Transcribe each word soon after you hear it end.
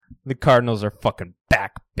The Cardinals are fucking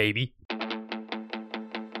back, baby.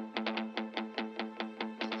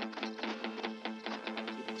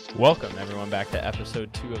 Welcome, everyone, back to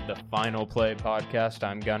episode 2 of the Final Play podcast.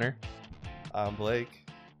 I'm Gunner. I'm Blake.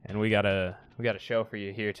 And we got a show for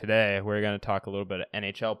you here today. We're going to talk a little bit of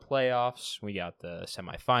NHL playoffs. We got the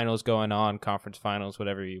semifinals going on, conference finals,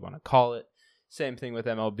 whatever you want to call it. Same thing with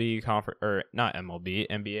NBA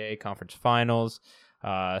conference finals.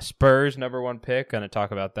 Spurs, number 1 pick. Going to talk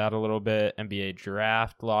about that a little bit. NBA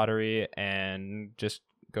draft lottery, and just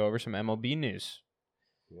go over some MLB news.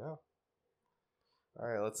 Yeah. All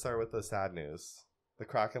right, let's start with the sad news. The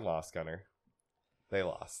Kraken lost, Gunner. They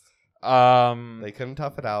lost. They couldn't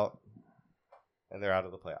tough it out, and they're out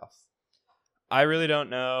of the playoffs. I really don't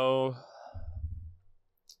know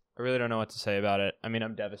what to say about it. I mean,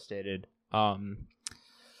 I'm devastated.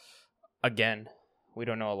 Again, we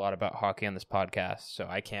don't know a lot about hockey on this podcast, so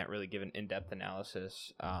I can't really give an in-depth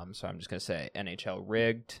analysis. So I'm just going to say NHL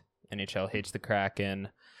rigged. NHL hates the Kraken.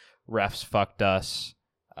 Refs fucked us.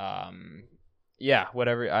 Yeah,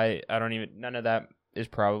 whatever. I don't even, none of that is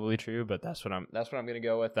probably true, but that's what I'm going to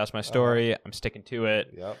go with. That's my story. I'm sticking to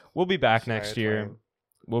it. Yep. We'll be back next year.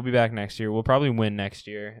 We'll probably win next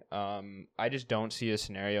year. I just don't see a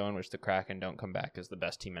scenario in which the Kraken don't come back as the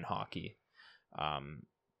best team in hockey.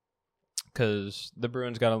 Because the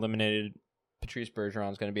Bruins got eliminated. Patrice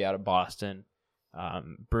Bergeron's going to be out of Boston.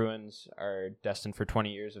 Bruins are destined for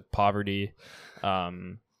 20 years of poverty.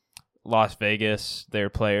 Las Vegas, their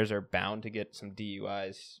players are bound to get some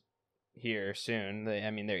DUIs here soon.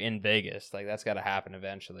 They're in Vegas. Like, that's got to happen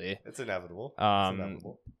eventually. It's inevitable.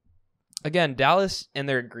 Again, Dallas and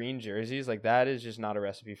their green jerseys, like, that is just not a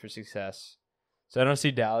recipe for success. So I don't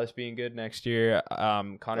see Dallas being good next year.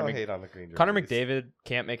 Connor McDavid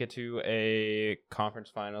can't make it to a conference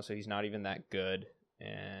final, so he's not even that good.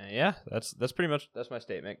 And yeah, that's my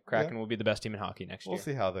statement. Kraken will be the best team in hockey next year. We'll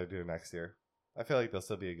see how they do next year. I feel like they'll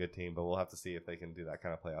still be a good team, but we'll have to see if they can do that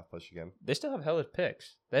kind of playoff push again. They still have hellish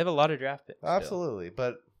picks. They have a lot of draft picks. Absolutely,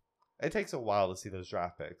 but it takes a while to see those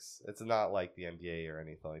draft picks. It's not like the NBA or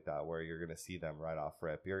anything like that where you're going to see them right off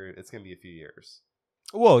rip. It's going to be a few years.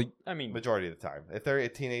 Well, I mean, majority of the time. If they're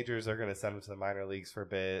teenagers, they're going to send them to the minor leagues for a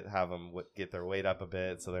bit, have them get their weight up a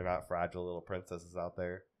bit so they're not fragile little princesses out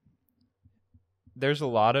there. There's a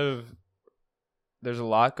lot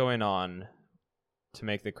going on to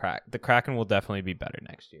make the Kraken will definitely be better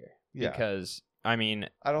next year. Yeah. Because, I mean,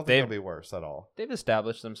 I don't think they'll be worse at all. They've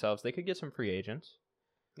established themselves. They could get some free agents.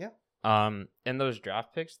 Yeah. And those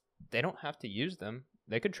draft picks, they don't have to use them.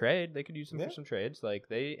 They could trade. They could use them for some trades. Like,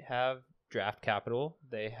 they have draft capital.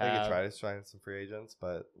 They could try to sign some free agents,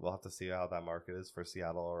 but we'll have to see how that market is for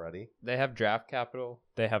Seattle already. They have draft capital.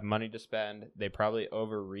 They have money to spend. They probably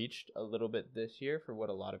overreached a little bit this year for what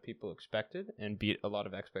a lot of people expected and beat a lot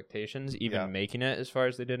of expectations, even making it as far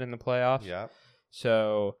as they did in the playoffs. Yeah.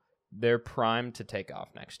 So they're primed to take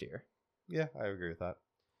off next year. Yeah, I agree with that.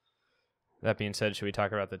 That being said, should we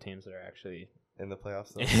talk about the teams that are actually in the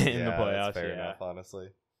playoffs? The playoffs, that's fair enough, honestly.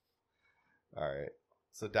 All right.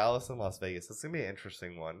 So Dallas and Las Vegas. It's going to be an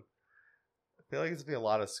interesting one. I feel like it's going to be a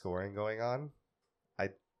lot of scoring going on. I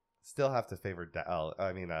still have to favor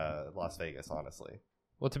Las Vegas, honestly.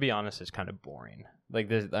 Well, to be honest, it's kind of boring. Like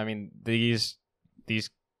this, I mean, these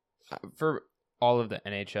for all of the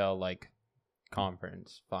NHL like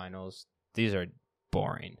conference finals, these are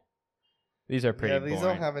boring. These are pretty boring. These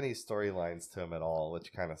don't have any storylines to them at all,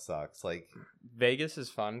 which kind of sucks. Like Vegas is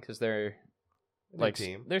fun because they're like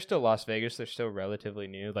team. They're still Las Vegas. They're still relatively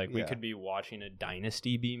new. Like we could be watching a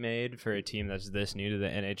dynasty be made for a team that's this new to the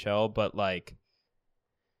NHL, but like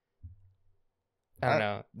I don't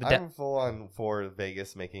know. I'm full on for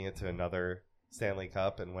Vegas making it to another Stanley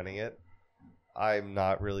Cup and winning it. I'm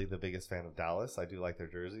not really the biggest fan of Dallas. I do like their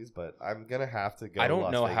jerseys, but I'm gonna have to go. I don't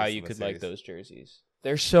Las know Vegas how you could like those jerseys.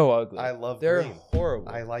 They're so ugly. I love They're green. Horrible.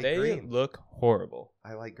 I like they green. They look horrible.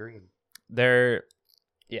 I like green.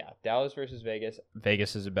 Dallas versus Vegas.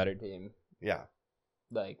 Vegas is a better team. Yeah.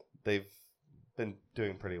 Like they've been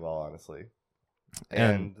doing pretty well, honestly.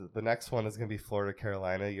 And the next one is going to be Florida,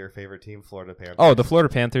 Carolina, your favorite team, Florida Panthers. Oh, the Florida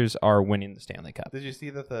Panthers are winning the Stanley Cup. Did you see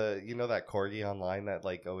that that corgi online that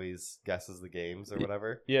like always guesses the games or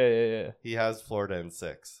whatever? Yeah. He has Florida in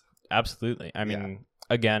 6. Absolutely. I mean,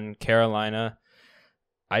 again, Carolina.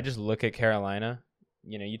 I just look at Carolina.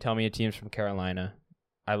 You know, you tell me a team's from Carolina.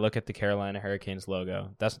 I look at the Carolina Hurricanes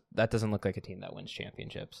logo. That doesn't look like a team that wins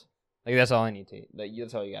championships. Like, that's all I need to.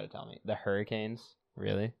 That's all you got to tell me. The Hurricanes,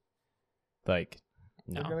 really? Like,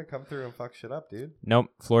 no. They're gonna come through and fuck shit up, dude. Nope.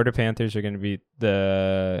 Florida Panthers are gonna beat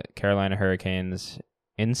the Carolina Hurricanes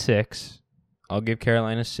in 6 I'll give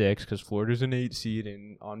Carolina 6 because Florida's an 8 seed,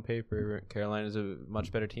 and on paper, Carolina's a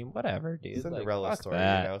much better team. Whatever, dude. Cinderella like, story,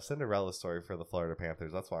 that. you know? Cinderella story for the Florida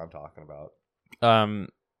Panthers. That's what I'm talking about.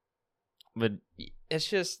 But it's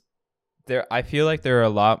just there. I feel like there are a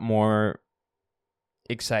lot more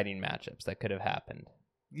exciting matchups that could have happened.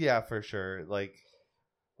 Yeah, for sure. Like,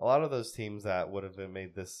 a lot of those teams that would have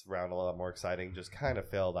made this round a lot more exciting just kind of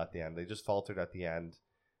failed at the end. They just faltered at the end.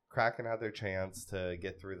 Kraken had their chance to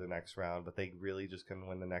get through the next round, but they really just couldn't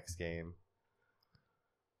win the next game.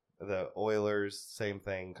 The Oilers, same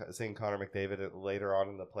thing. Seeing Connor McDavid later on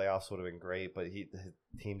in the playoffs would have been great, but his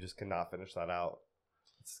team just could not finish that out.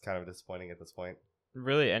 It's kind of disappointing at this point.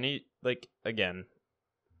 Really, again,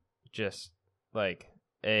 just like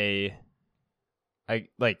a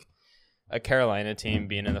Carolina team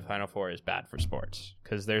being in the Final Four is bad for sports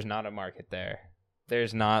because there's not a market there.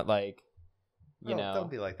 There's not Don't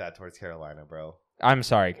be like that towards Carolina, bro. I'm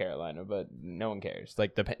sorry, Carolina, but no one cares.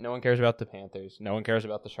 Like no one cares about the Panthers. No one cares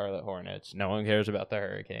about the Charlotte Hornets. No one cares about the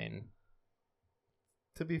Hurricane.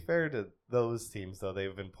 To be fair to those teams, though,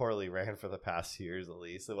 they've been poorly ran for the past years. At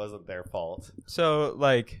least it wasn't their fault. So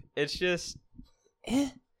it's just,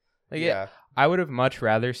 yeah. I would have much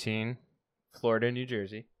rather seen Florida, New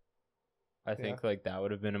Jersey. I think that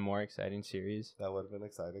would have been a more exciting series. That would have been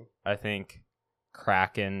exciting. I think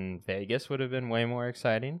Kraken Vegas would have been way more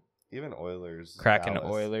exciting. Even Oilers. Kraken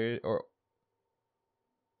Dallas. Oilers or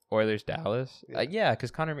Oilers Dallas. Yeah.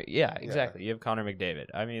 Because Connor. Yeah, exactly. You have Connor McDavid.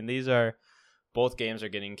 I mean, both games are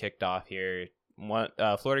getting kicked off here.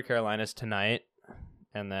 Florida Carolina's tonight,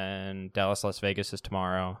 and then Dallas Las Vegas is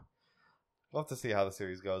tomorrow. We'll have to see how the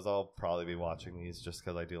series goes. I'll probably be watching these just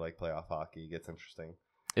because I do like playoff hockey. It gets interesting.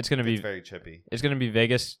 It's going to be very chippy. It's going to be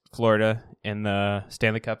Vegas, Florida in the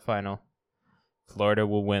Stanley Cup final. Florida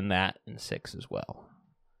will win that in 6 as well.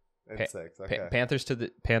 In 6, okay. Panthers to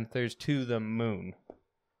the moon.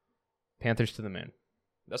 Panthers to the moon.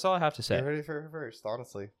 That's all I have to say. Get ready for first,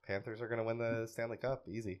 honestly. Panthers are going to win the Stanley Cup.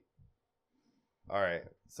 Easy. All right.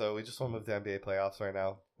 So we just want to move to NBA playoffs right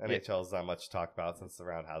now. NHL is not much to talk about since the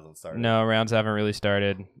round hasn't started. No, rounds haven't really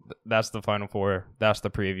started. That's the Final Four. That's the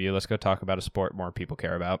preview. Let's go talk about a sport more people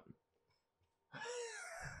care about.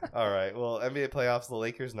 All right. Well, NBA playoffs, the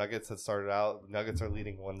Lakers Nuggets have started out. The Nuggets are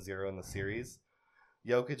leading 1-0 in the series.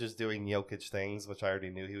 Jokic is doing Jokic things, which I already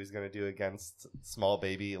knew he was going to do against small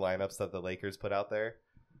baby lineups that the Lakers put out there.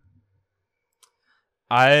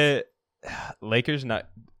 Lakers not.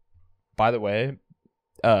 By the way,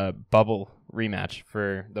 bubble rematch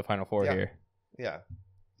for the Final Four here. Yeah,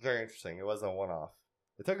 very interesting. It wasn't a one-off.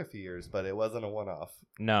 It took a few years, but it wasn't a one-off.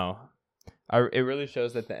 No, it really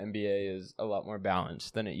shows that the NBA is a lot more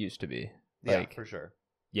balanced than it used to be. Yeah, for sure.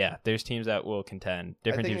 Yeah, there's teams that will contend.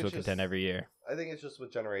 Different teams will contend every year. I think it's just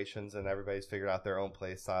with generations and everybody's figured out their own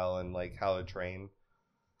play style and how to train.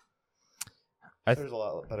 There's a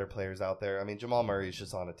lot better players out there. I mean, Jamal Murray's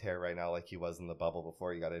just on a tear right now like he was in the bubble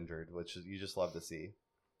before he got injured, which you just love to see.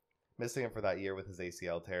 Missing him for that year with his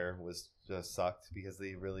ACL tear was just sucked because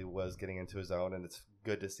he really was getting into his own, and it's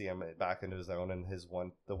good to see him back into his own, and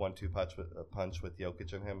the 1-2 punch with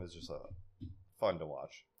Jokic in him is just fun to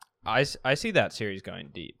watch. I see that series going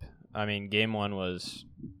deep. I mean, game one was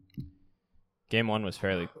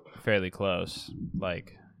fairly close.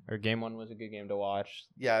 Game one was a good game to watch.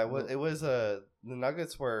 Yeah, it was. The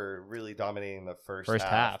Nuggets were really dominating the first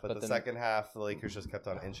half, but the second half, the Lakers just kept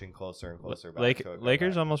on inching closer and closer back.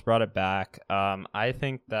 Lakers almost brought it back. I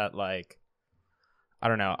think that I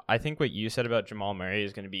don't know. I think what you said about Jamal Murray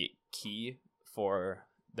is going to be key for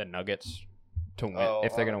the Nuggets to win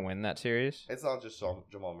if they're going to win that series. It's not just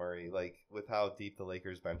Jamal Murray. With how deep the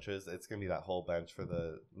Lakers bench is, it's going to be that whole bench for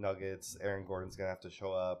the Nuggets. Aaron Gordon's going to have to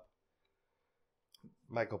show up.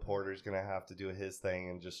 Michael Porter's going to have to do his thing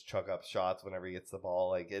and just chuck up shots whenever he gets the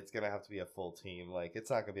ball. It's going to have to be a full team. It's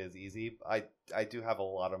not going to be as easy. I do have a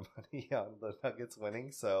lot of money on the Nuggets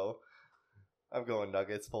winning, so I'm going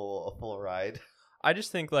Nuggets full ride. I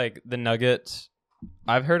just think, the Nuggets,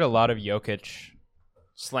 I've heard a lot of Jokic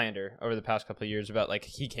slander over the past couple of years about,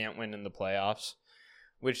 he can't win in the playoffs,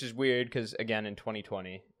 which is weird because, again, in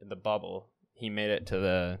 2020, in the bubble, he made it to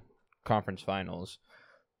the conference finals.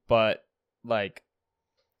 But,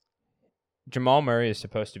 Jamal Murray is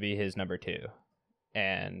supposed to be his number 2,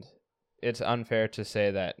 and it's unfair to say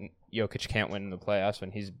that Jokic can't win in the playoffs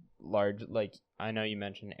when he's large. I know you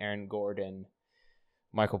mentioned Aaron Gordon,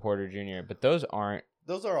 Michael Porter Jr., but those are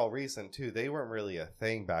all recent too. They weren't really a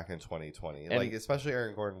thing back in 2020. Especially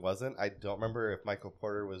Aaron Gordon wasn't. I don't remember if Michael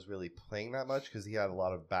Porter was really playing that much because he had a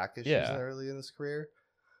lot of back issues early in his career.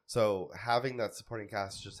 So having that supporting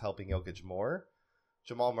cast is just helping Jokic more.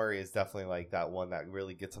 Jamal Murray is definitely like that one that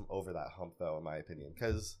really gets him over that hump, though, in my opinion.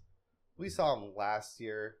 Because we saw him last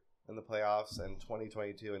year in the playoffs in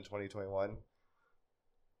 2022 and 2021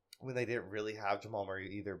 when they didn't really have Jamal Murray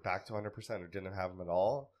either back to 100% or didn't have him at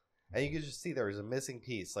all. And you could just see there was a missing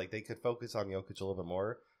piece. Like, they could focus on Jokic a little bit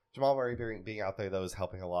more. Jamal Murray being out there, though, is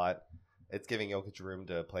helping a lot. It's giving Jokic room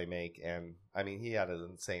to play make. And, I mean, he had an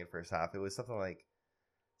insane first half. It was something like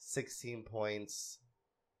 16 points,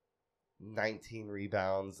 19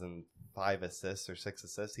 rebounds, and 5 assists or 6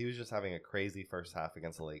 assists. He was just having a crazy first half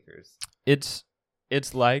against the Lakers. It's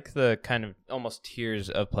like the kind of almost tiers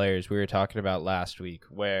of players we were talking about last week,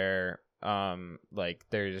 where like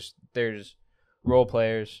there's role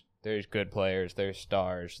players, there's good players, there's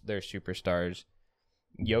stars, there's superstars.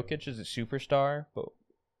 Jokic is a superstar,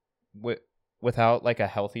 but without like a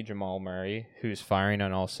healthy Jamal Murray who's firing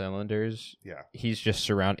on all cylinders, he's just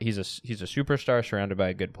he's a superstar surrounded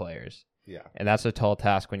by good players. Yeah. And that's a tall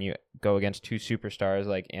task when you go against two superstars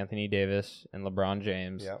like Anthony Davis and LeBron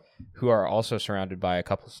James, who are also surrounded by a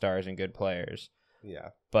couple stars and good players. Yeah.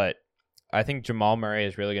 But I think Jamal Murray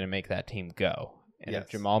is really going to make that team go. And if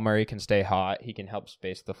Jamal Murray can stay hot, he can help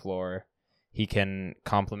space the floor. He can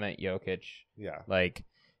complement Jokic. Yeah.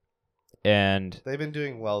 And they've been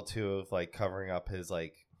doing well, too, of, like, covering up his,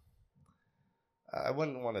 like, I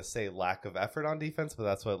wouldn't want to say lack of effort on defense, but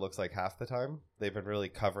that's what it looks like half the time. They've been really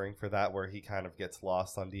covering for that, where he kind of gets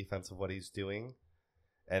lost on defense of what he's doing.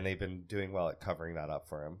 And they've been doing well at covering that up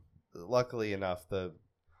for him. Luckily enough, the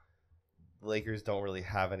Lakers don't really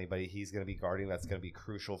have anybody he's going to be guarding that's going to be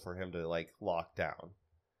crucial for him to, like, lock down.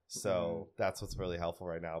 So that's what's really helpful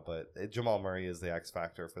right now. But Jamal Murray is the X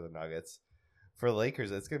factor for the Nuggets. For the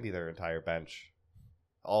Lakers, it's going to be their entire bench.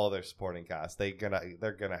 All of their supporting cast. They're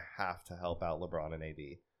gonna have to help out LeBron and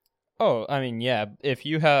AD. Oh, I mean, yeah. If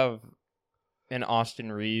you have an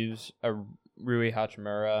Austin Reeves, a Rui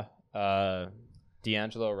Hachimura,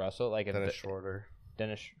 D'Angelo Russell, like if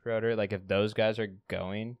Dennis Schroeder, like if those guys are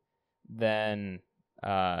going, then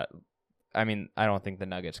I mean, I don't think the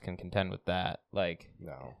Nuggets can contend with that. Like,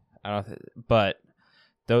 no, I don't. But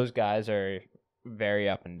those guys are very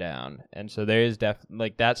up and down, and so there is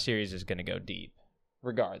like that series is going to go deep.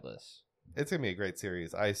 Regardless, it's gonna be a great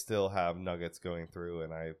series. I still have Nuggets going through,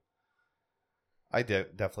 and I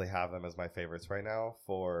definitely have them as my favorites right now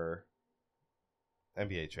for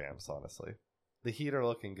NBA champs. Honestly, the Heat are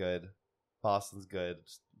looking good, Boston's good,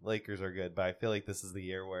 Lakers are good, but I feel like this is the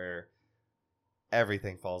year where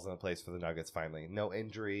everything falls into place for the Nuggets. Finally, no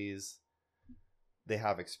injuries. They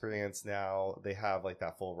have experience now. They have like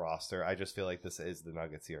that full roster. I just feel like this is the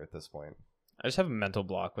Nuggets year at this point. I just have a mental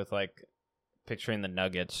block with like picturing the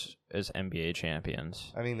Nuggets as NBA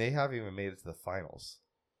champions. I mean, they haven't even made it to the finals.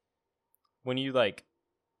 When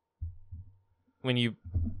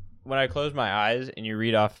I close my eyes and you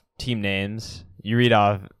read off team names, you read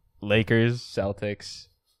off Lakers, Celtics,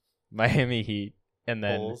 Miami Heat, and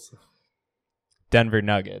then Bulls. Denver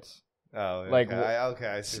Nuggets. Oh, okay. Like,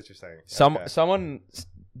 I see what you're saying. Someone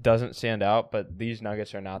doesn't stand out, but these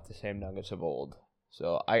Nuggets are not the same Nuggets of old.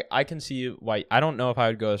 So I can see why. I don't know if I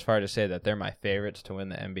would go as far to say that they're my favorites to win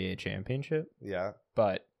the NBA championship. Yeah.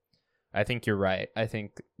 But I think you're right. I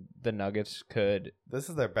think the Nuggets could. This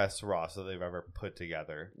is their best roster they've ever put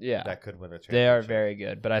together. Yeah. That could win a championship. They are very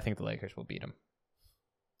good, but I think the Lakers will beat them.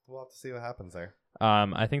 We'll have to see what happens there.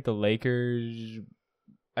 I think the Lakers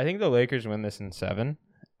win this in 7.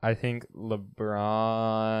 I think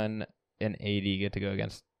LeBron and AD get to go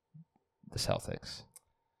against the Celtics.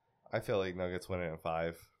 I feel like Nuggets win it in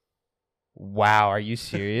 5. Wow, are you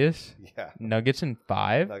serious? Yeah. Nuggets in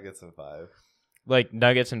 5? Nuggets in 5. Like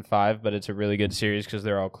Nuggets in 5, but it's a really good series because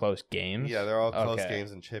they're all close games. Yeah, they're all close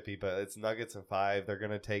games and chippy, but it's Nuggets in 5. They're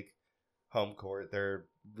gonna take home court.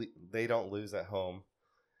 They don't lose at home.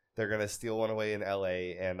 They're gonna steal one away in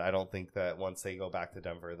LA, and I don't think that once they go back to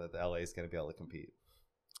Denver that LA is gonna be able to compete.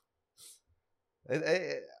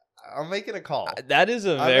 I'm making a call. That is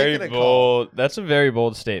a very bold. That's a very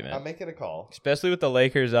bold statement. I'm making a call, especially with the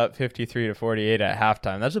Lakers up 53-48 at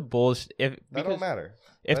halftime. That's a bold. That don't matter.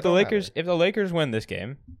 If the Lakers win this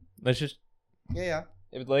game, let's just yeah.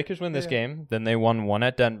 If the Lakers win this game, then they won 1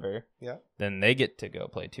 at Denver. Yeah. Then they get to go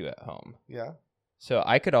play 2 at home. Yeah. So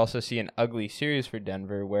I could also see an ugly series for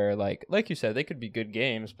Denver where, like you said, they could be good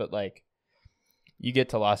games, but like you get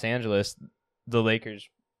to Los Angeles, the Lakers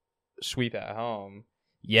sweep at home.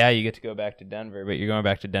 Yeah, you get to go back to Denver, but you're going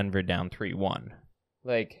back to Denver down 3-1.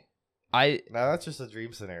 Like, now that's just a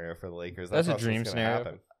dream scenario for the Lakers. That's a dream scenario.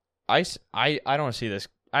 Happen. I don't see this.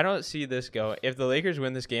 I don't see this go. If the Lakers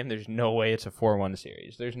win this game, there's no way it's a 4-1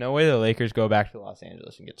 series. There's no way the Lakers go back to Los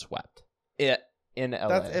Angeles and get swept. in LA.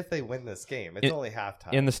 That's if they win this game. It's only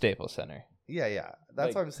halftime. In the Staples Center. Yeah.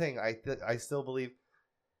 That's what I'm saying. I still believe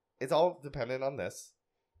it's all dependent on this.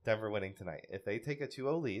 Denver winning tonight. If they take a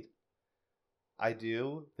 2-0 lead, I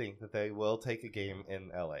do think that they will take a game in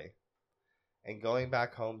LA. And going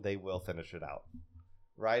back home, they will finish it out.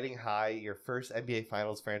 Riding high, your first NBA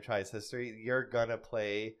Finals franchise history, you're going to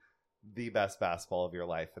play the best basketball of your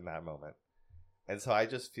life in that moment. And so I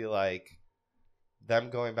just feel like them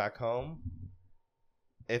going back home,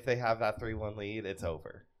 if they have that 3-1 lead, it's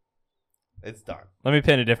over. It's done. Let me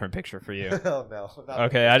paint a different picture for you. Oh, no.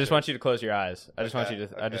 Okay, I just want you to close your eyes. I just want you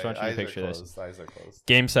to Eyes picture this. Eyes are closed.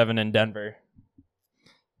 Game 7 in Denver.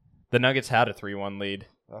 The Nuggets had a 3-1 lead.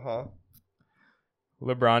 Uh-huh.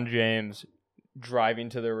 LeBron James driving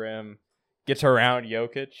to the rim, gets around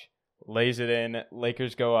Jokic, lays it in.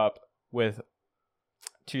 Lakers go up with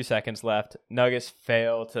 2 seconds left. Nuggets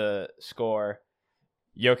fail to score.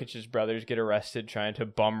 Jokic's brothers get arrested trying to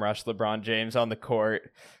bum rush LeBron James on the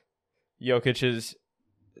court. Jokic is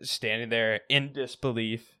standing there in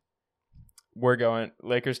disbelief. We're going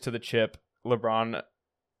Lakers to the chip. LeBron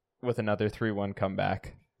with another 3-1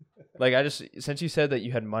 comeback. Like, since you said that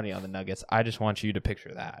you had money on the Nuggets, I just want you to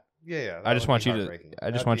picture that. Yeah. I just want you to, heartbreaking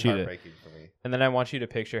for me. And then I want you to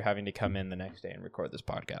picture having to come in the next day and record this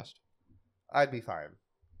podcast. I'd be fine.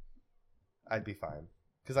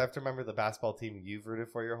 Because I have to remember the basketball team you've rooted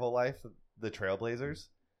for your whole life, the Trailblazers,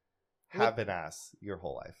 have been ass your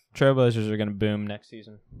whole life. Trailblazers are going to boom next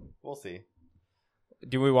season. We'll see.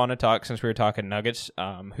 Do we want to talk, since we were talking Nuggets,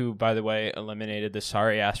 who, by the way, eliminated the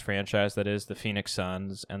sorry-ass franchise that is the Phoenix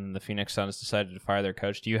Suns, and the Phoenix Suns decided to fire their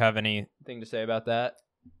coach. Do you have anything to say about that?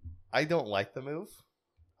 I don't like the move.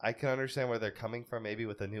 I can understand where they're coming from, maybe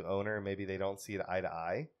with a new owner, maybe they don't see it eye to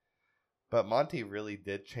eye. But Monty really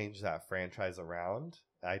did change that franchise around.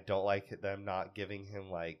 I don't like them not giving him,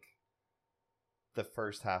 like, the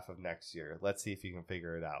first half of next year. Let's see if you can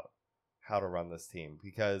figure it out, how to run this team.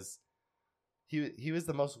 Because he was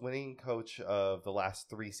the most winning coach of the last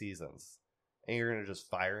 3 seasons. And you're going to just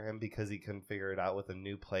fire him because he couldn't figure it out with a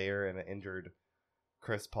new player and an injured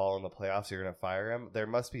Chris Paul in the playoffs. You're going to fire him. There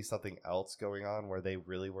must be something else going on where they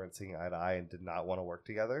really weren't seeing eye to eye and did not want to work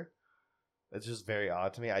together. It's just very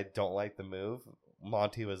odd to me. I don't like the move.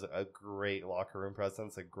 Monty was a great locker room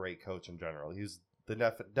presence, a great coach in general. He was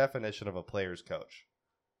the definition of a player's coach.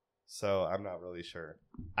 So I'm not really sure.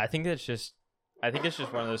 I think it's just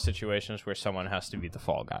one of those situations where someone has to be the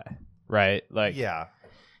fall guy, right? Like, yeah,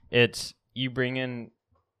 it's you bring in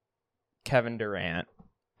Kevin Durant,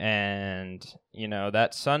 and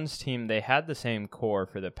that Suns team, they had the same core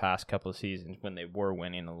for the past couple of seasons when they were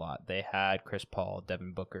winning a lot. They had Chris Paul,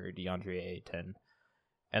 Devin Booker, DeAndre Ayton,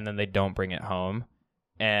 and then they don't bring it home,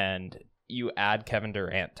 and you add Kevin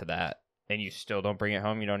Durant to that, and you still don't bring it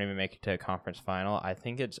home. You don't even make it to a conference final. I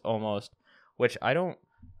think it's almost, which I don't.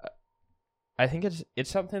 I think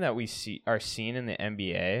it's something that we are seeing in the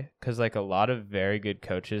NBA, because like a lot of very good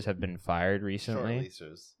coaches have been fired recently. Short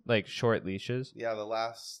leashes. Like short leashes. Yeah,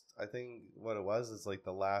 I think what it was is like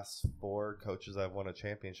the last 4 coaches that won a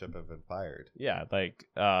championship have been fired. Yeah, like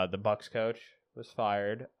the Bucks coach was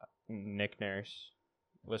fired. Nick Nurse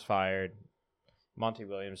was fired. Monty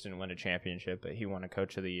Williams didn't win a championship, but he won a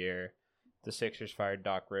Coach of the Year. The Sixers fired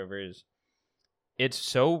Doc Rivers. It's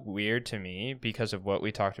so weird to me because of what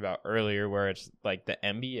we talked about earlier, where it's like the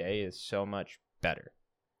NBA is so much better.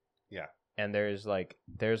 Yeah. And there's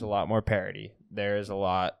a lot more parity. There's a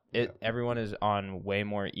lot. Everyone is on way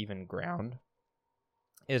more even ground.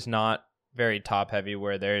 It's not very top heavy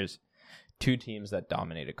where there's 2 teams that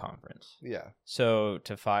dominate a conference. Yeah. So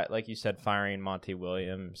like you said, firing Monty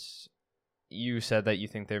Williams, you said that you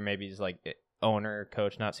think there maybe is like owner,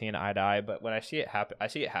 coach not seeing eye to eye, but when I see it happen, I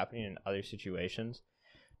see it happening in other situations,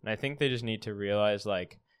 and I think they just need to realize,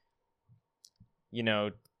 like,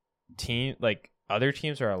 other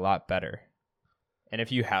teams are a lot better, and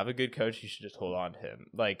if you have a good coach, you should just hold on to him.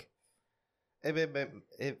 Like, if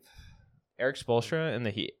Eric Spoelstra and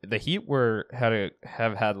the Heat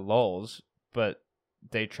have had lulls, but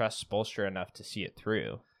they trust Spoelstra enough to see it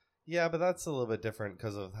through. Yeah, but that's a little bit different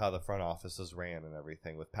because of how the front office is ran and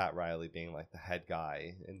everything, with Pat Riley being like the head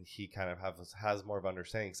guy, and he kind of has more of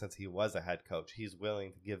understanding since he was a head coach. He's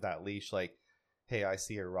willing to give that leash, like, hey, I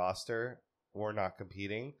see your roster. We're not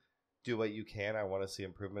competing. Do what you can. I want to see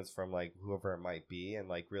improvements from, like, whoever it might be, and,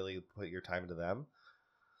 like, really put your time into them.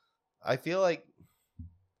 I feel like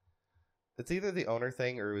it's either the owner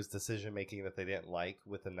thing or it was decision-making that they didn't like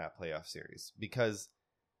within that playoff series, because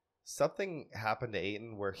something happened to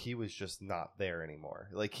Ayton where he was just not there anymore.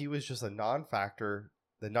 Like, he was just a non-factor.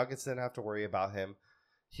 The Nuggets didn't have to worry about him.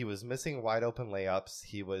 He was missing wide open layups.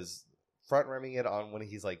 He was front rimming it on when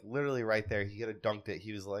he's like literally right there. He could have dunked it.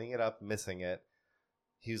 He was laying it up, missing it.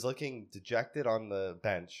 He was looking dejected on the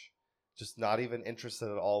bench, just not even interested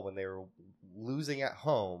at all when they were losing at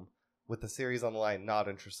home with the series on the line, not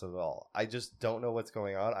interested at all. I just don't know what's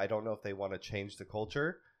going on. I don't know if they want to change the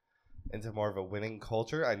culture into more of a winning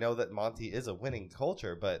culture. I know that Monty is a winning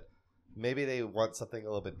culture, but maybe they want something a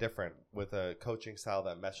little bit different with a coaching style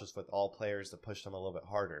that meshes with all players to push them a little bit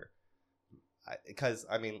harder. Because,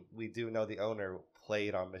 I mean, we do know the owner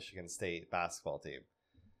played on Michigan State basketball team.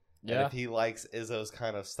 Yeah. And if he likes Izzo's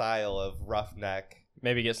kind of style of roughneck,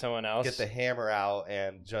 maybe get someone else, get the hammer out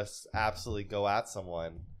and just absolutely go at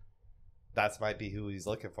someone, that might be who he's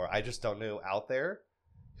looking for. I just don't know out there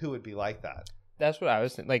who would be like that. That's what I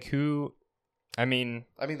was thinking. Like, who? I mean,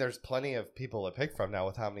 there's plenty of people to pick from now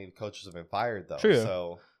with how many coaches have been fired, though.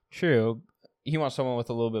 True. True. He wants someone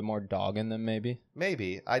with a little bit more dog in them, maybe.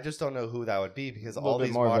 Maybe. I just don't know who that would be because all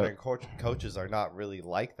these modern coaches are not really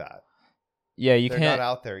like that. Yeah, They're not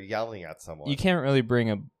out there yelling at someone. You can't really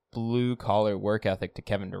bring a blue-collar work ethic to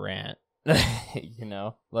Kevin Durant. You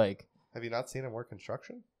know? Like, have you not seen him work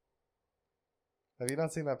construction? Have you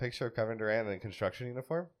not seen that picture of Kevin Durant in a construction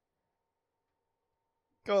uniform?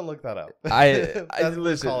 Go and look that up. That's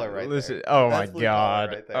listen, right listen. There. Oh my god.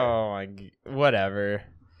 Right oh my. Whatever.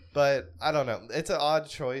 But I don't know. It's an odd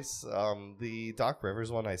choice. The Doc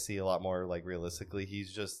Rivers one I see a lot more like realistically.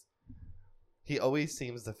 He always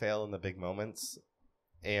seems to fail in the big moments,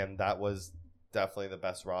 and that was definitely the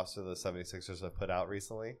best roster the 76ers have put out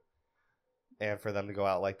recently. And for them to go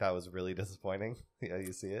out like that was really disappointing. Yeah,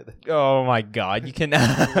 you see it? Oh my god, you can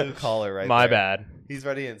blue collar right My there. Bad. He's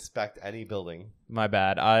ready to inspect any building. My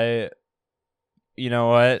bad. You know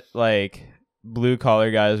what? Like, blue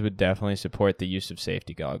collar guys would definitely support the use of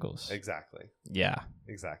safety goggles. Exactly. Yeah.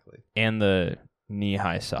 Exactly. And the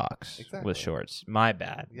knee-high socks with shorts. My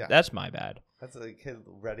bad. Yeah. That's my bad. That's a kid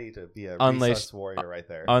ready to be a recess warrior right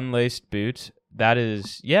there. Unlaced boots. That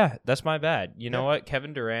is, that's my bad. You know what?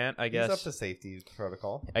 Kevin Durant, I guess. He's up to safety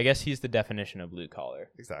protocol. I guess he's the definition of blue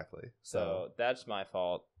collar. Exactly. So that's my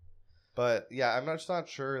fault. But yeah, I'm just not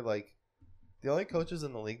sure. Like, the only coaches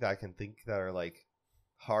in the league that I can think that are like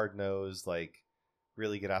hard nosed, like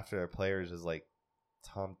really get after their players is like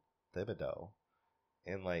Tom Thibodeau.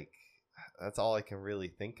 And like, that's all I can really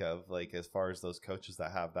think of, like, as far as those coaches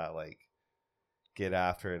that have that, like, get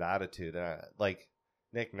after it attitude. Like,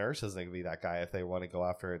 Nick Nurse isn't going to be that guy if they want to go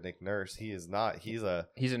after a Nick Nurse. He is not. He's a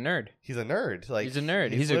nerd. He's a nerd. Like, he's a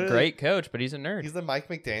nerd. He's a great coach, but he's a nerd. He's the Mike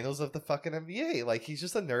McDaniels of the fucking NBA. Like, he's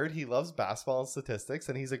just a nerd. He loves basketball and statistics,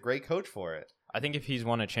 and he's a great coach for it. I think if he's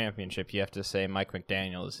won a championship, you have to say Mike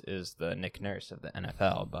McDaniels is the Nick Nurse of the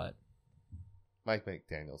NFL, but Mike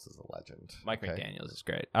McDaniels is a legend. Mike McDaniels is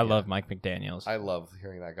great. I love Mike McDaniels. I love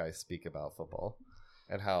hearing that guy speak about football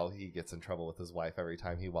and how he gets in trouble with his wife every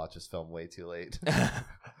time he watches film way too late.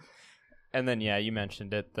 And then, you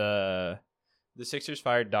mentioned it. The Sixers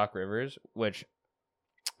fired Doc Rivers, which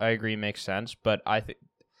I agree makes sense, but I think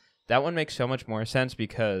that one makes so much more sense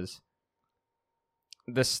because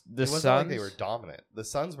the Suns, like they were dominant. The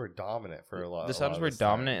Suns were dominant for a lot. The Suns were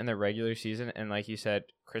dominant in the regular season, and like you said,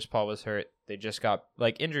 Chris Paul was hurt. They just got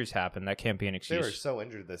injuries happen. That can't be an excuse. They were so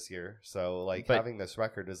injured this year, so having this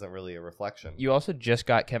record isn't really a reflection. You also just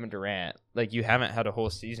got Kevin Durant. Like, you haven't had a whole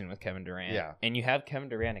season with Kevin Durant. Yeah, and you have Kevin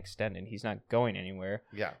Durant extended. He's not going anywhere.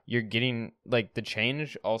 Yeah, you're getting the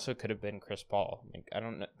change. Also, could have been Chris Paul. Like, I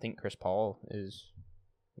don't think Chris Paul's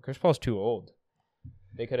too old.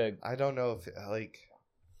 They could have. I don't know if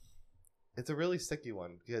it's a really sticky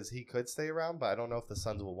one because he could stay around, but I don't know if the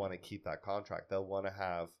Suns will want to keep that contract. They'll want to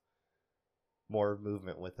have more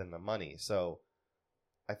movement within the money. So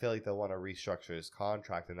I feel like they'll want to restructure his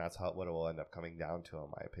contract, and that's what it will end up coming down to, in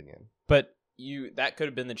my opinion. But that could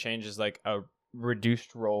have been the changes, like a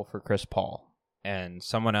reduced role for Chris Paul and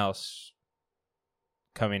someone else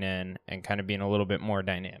coming in and kind of being a little bit more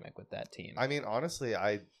dynamic with that team. I mean, honestly,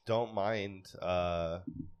 I don't mind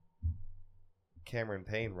Cameron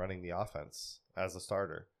Payne running the offense as a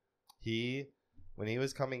starter. When he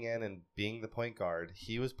was coming in and being the point guard,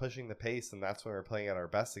 he was pushing the pace, and that's when we were playing at our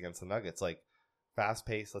best against the Nuggets. Like, fast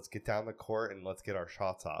pace, let's get down the court and let's get our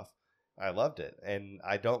shots off. I loved it, and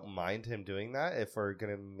I don't mind him doing that if we're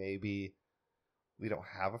going to we don't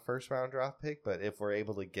have a first-round draft pick, but if we're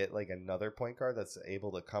able to get another point guard that's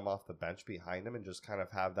able to come off the bench behind him and just kind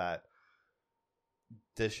of have that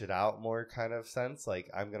dish it out more kind of sense,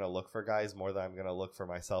 I'm going to look for guys more than I'm going to look for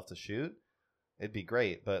myself to shoot, it'd be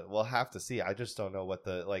great. But we'll have to see. I just don't know what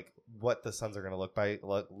the Suns are going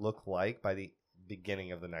to look like by the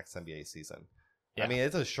beginning of the next NBA season. Yeah. I mean,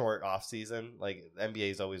 it's a short off season.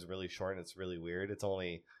 NBA is always really short, and it's really weird. It's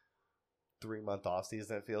only 3-month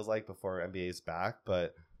offseason, it feels like, before NBA is back.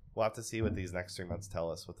 But we'll have to see what these next 3 months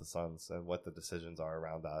tell us with the Suns and what the decisions are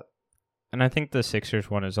around that. And I think the Sixers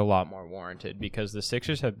one is a lot more warranted because the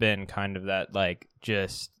Sixers have been kind of that, like,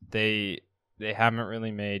 just they haven't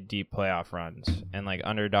really made deep playoff runs. And, like,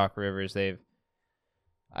 under Doc Rivers, I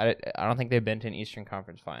don't think they've been to an Eastern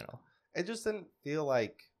Conference final. It just didn't feel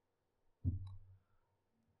like...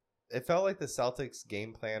 It felt like the Celtics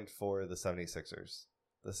game planned for the 76ers.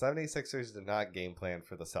 The 76ers did not game plan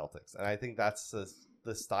for the Celtics. And I think that's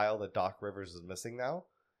the style that Doc Rivers is missing now.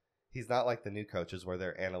 He's not like the new coaches where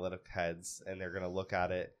they're analytic heads and they're going to look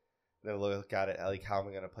at it. They'll look at it like, how am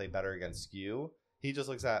I going to play better against you? He just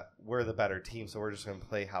looks at, we're the better team, so we're just going to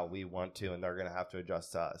play how we want to, and they're going to have to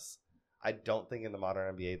adjust to us. I don't think in the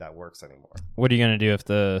modern NBA that works anymore. What are you going to do if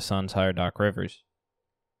the Suns hire Doc Rivers?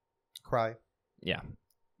 Cry. Yeah.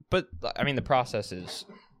 But, I mean, the process is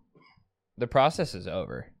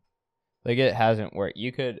over. Like, it hasn't worked.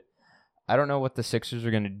 I don't know what the Sixers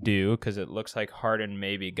are going to do because it looks like Harden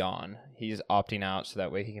may be gone. He's opting out so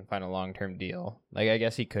that way he can find a long-term deal. Like, I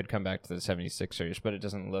guess he could come back to the 76ers, but it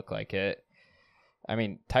doesn't look like it. I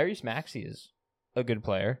mean, Tyrese Maxey is a good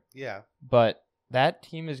player. Yeah. But that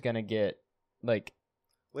team is going to get, like...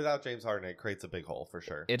 Without James Harden, it creates a big hole for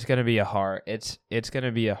sure. It's going to be a hard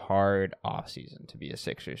offseason to be a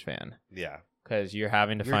Sixers fan. Yeah. Because you're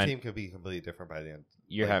having to Your find... team could be completely different by the end.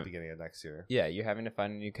 Beginning of next year. Yeah, you're having to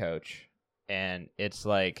find a new coach. And it's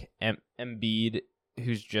like Embiid,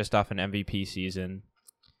 who's just off an MVP season.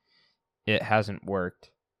 It hasn't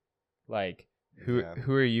worked. Like, who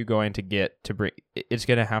are you going to get to bring? It's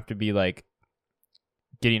going to have to be like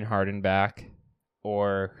getting Harden back,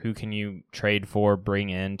 or who can you trade for, bring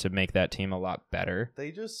in to make that team a lot better?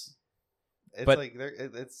 It's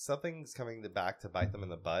something's coming back to bite them in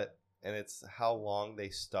the butt, and it's how long they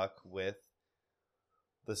stuck with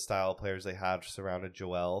the style of players they had surrounded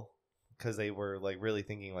Joel. Because they were like really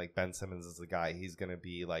thinking like Ben Simmons is the guy. He's going to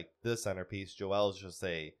be like the centerpiece. Joel's just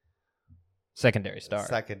a secondary star.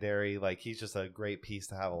 Like he's just a great piece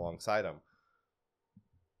to have alongside him.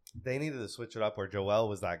 They needed to switch it up where Joel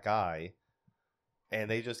was that guy. And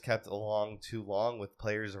they just kept along too long with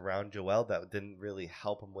players around Joel that didn't really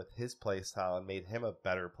help him with his play style and made him a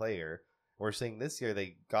better player. We're seeing this year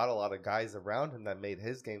they got a lot of guys around him that made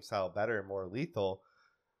his game style better and more lethal.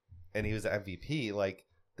 And he was an MVP. Like,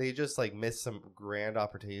 they just like missed some grand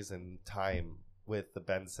opportunities and time with the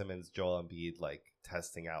Ben Simmons, Joel Embiid like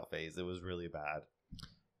testing out phase. It was really bad.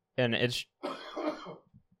 And it's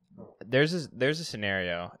there's a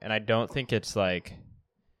scenario, and I don't think it's like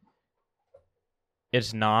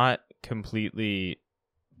it's not completely.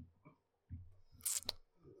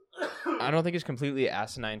 I don't think it's completely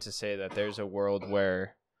asinine to say that there's a world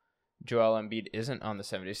where Joel Embiid isn't on the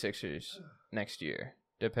 76ers next year,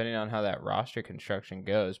 depending on how that roster construction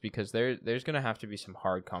goes, because there's going to have to be some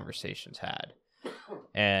hard conversations had.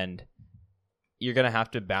 And you're going to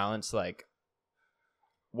have to balance, like,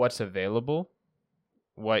 what's available,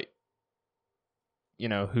 who's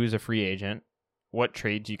a free agent, what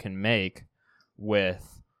trades you can make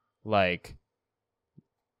with, like,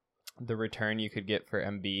 the return you could get for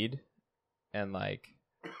Embiid and, like,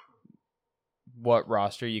 what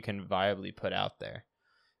roster you can viably put out there.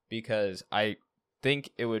 Because I think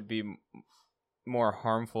it would be more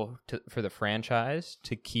harmful for the franchise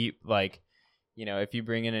to keep, like, if you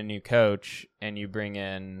bring in a new coach and you bring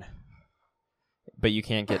in, but you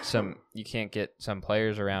can't get some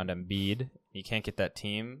players around Embiid, you can't get that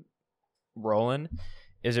team rolling.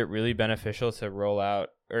 Is it really beneficial to roll out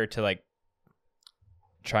or to like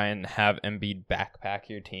try and have Embiid backpack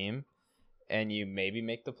your team and you maybe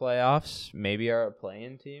make the playoffs, maybe are a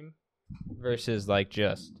play-in team versus like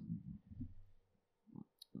just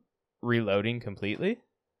reloading completely?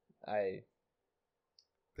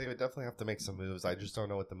 They would definitely have to make some moves. I just don't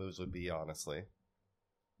know what the moves would be, honestly.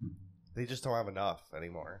 They just don't have enough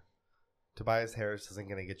anymore. Tobias Harris isn't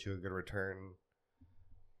going to get you a good return.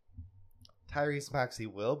 Tyrese Maxey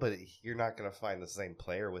will, but you're not going to find the same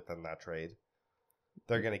player within that trade.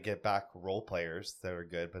 They're going to get back role players that are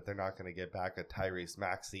good, but they're not going to get back a Tyrese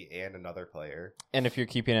Maxey and another player. And if you're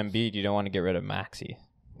keeping Embiid, you don't want to get rid of Maxey.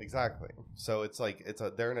 Exactly. So it's like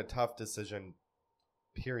they're in a tough decision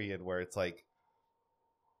period where it's like,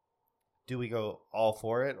 do we go all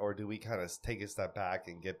for it, or do we kind of take a step back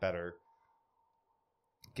and get better?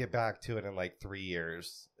 Get back to it in like 3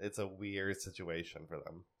 years. It's a weird situation for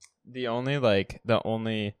them. And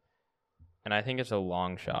I think it's a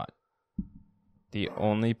long shot. The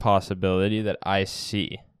only possibility that I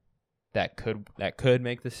see that could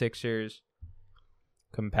make the Sixers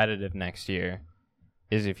competitive next year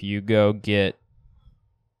is if you go get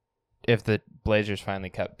if the Blazers finally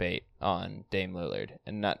cut bait on Dame Lillard,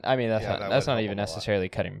 and that's not even necessarily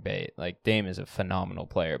cutting bait. Like, Dame is a phenomenal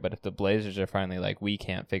player, but if the Blazers are finally like, we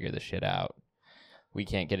can't figure this shit out, we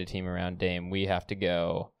can't get a team around Dame, we have to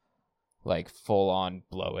go like full on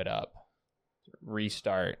blow it up,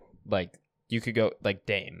 restart. Like, you could go like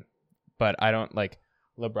Dame, but I don't like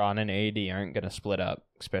LeBron and AD aren't gonna split up,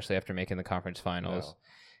 especially after making the conference finals. No.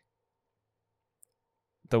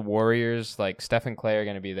 The Warriors, like, Steph and Clay are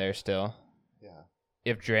going to be there still. Yeah.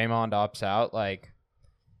 If Draymond opts out, like,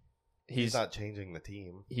 he's not changing the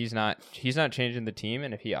team. He's not changing the team,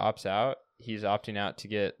 and if he opts out, he's opting out to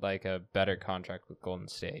get, like, a better contract with Golden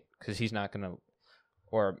State, because he's not going to,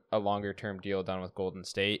 or a longer-term deal done with Golden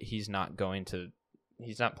State. He's not playing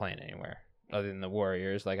anywhere other than the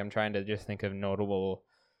Warriors. Like, I'm trying to just think of notable...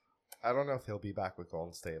 I don't know if he'll be back with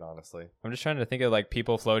Golden State, honestly. I'm just trying to think of, like,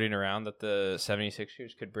 people floating around that the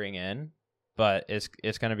 76ers could bring in, but it's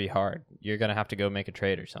going to be hard. You're going to have to go make a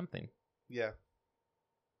trade or something. Yeah.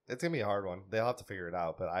 It's going to be a hard one. They'll have to figure it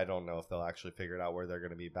out, but I don't know if they'll actually figure it out where they're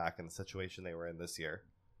going to be back in the situation they were in this year.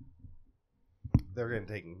 They're going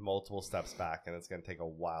to take multiple steps back, and it's going to take a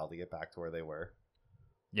while to get back to where they were.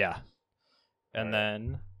 Yeah. And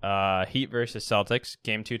then Heat versus Celtics,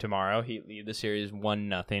 Game 2 tomorrow. Heat lead the series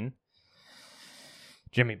 1-0.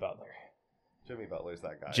 Jimmy Butler. Jimmy Butler's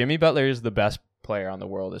that guy. Jimmy Butler is the best player on the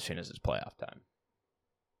world as soon as it's playoff time.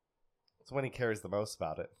 It's when he cares the most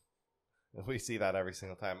about it. We see that every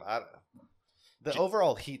single time. The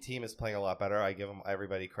overall Heat team is playing a lot better. I give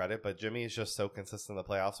everybody credit, but Jimmy is just so consistent in the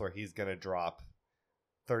playoffs where he's going to drop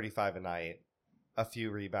 35 a night, a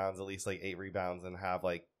few rebounds, at least like 8 rebounds, and have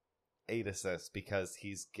like 8 assists because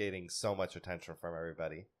he's getting so much attention from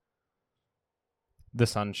everybody. The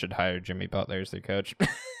Suns should hire Jimmy Butler as their coach.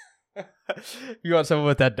 You want someone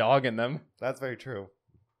with that dog in them. That's very true.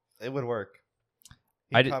 It would work.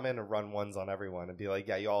 He'd come in and run ones on everyone and be like,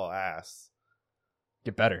 yeah, you all ass.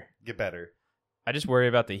 Get better. Get better. I just worry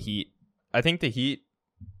about the Heat. I think the Heat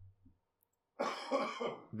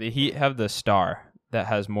have the star that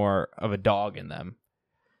has more of a dog in them.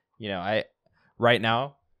 You know, right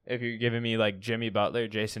now, if you're giving me like Jimmy Butler,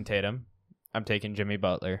 Jason Tatum, I'm taking Jimmy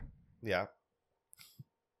Butler. Yeah.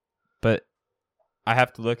 But I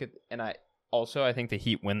have to look at, and I think the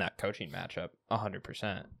Heat win that coaching matchup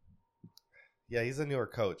 100%. Yeah, he's a newer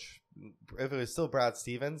coach. If it was still Brad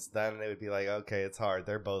Stevens, then it would be like, okay, it's hard.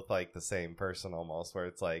 They're both like the same person almost, where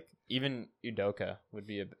it's like even Udoka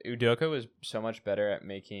was so much better at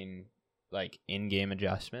making like in-game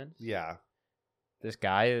adjustments. Yeah, this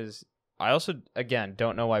guy is. I also, again,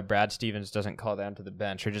 don't know why Brad Stevens doesn't call down to the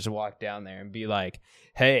bench or just walk down there and be like,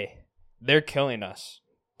 "Hey, they're killing us.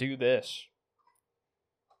 Do this."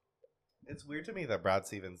 It's weird to me that Brad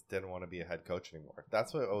Stevens didn't want to be a head coach anymore.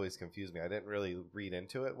 That's what always confused me. I didn't really read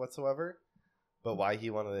into it whatsoever. But why he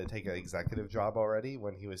wanted to take an executive job already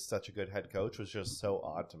when he was such a good head coach was just so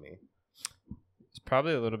odd to me. It's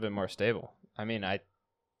probably a little bit more stable. I mean,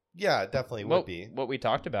 yeah, it definitely would be. What we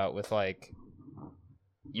talked about with, like,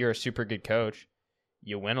 you're a super good coach,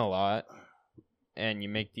 you win a lot, and you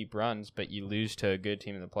make deep runs, but you lose to a good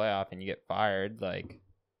team in the playoff and you get fired, like...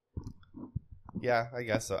 Yeah, I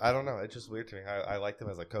guess so. I don't know. It's just weird to me. I liked him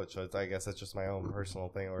as a coach, so I guess it's just my own personal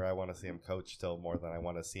thing where I want to see him coach still more than I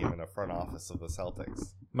want to see him in a front office of the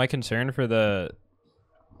Celtics. My concern for the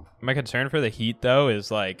Heat, though, is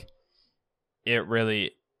like a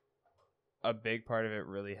big part of it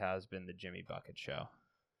really has been the Jimmy Bucket show.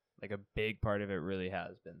 Like, a big part of it really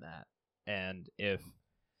has been that. And if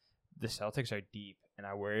the Celtics are deep, and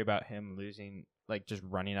I worry about him losing, like, just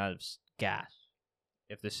running out of gas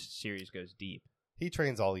if this series goes deep. He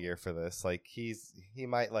trains all year for this. Like, he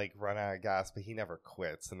might like run out of gas, but he never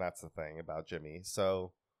quits, and that's the thing about Jimmy.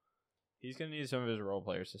 So he's gonna need some of his role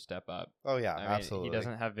players to step up. Oh yeah, absolutely. He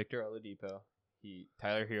doesn't have Victor Oladipo.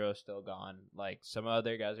 Tyler Hero's still gone. Like, some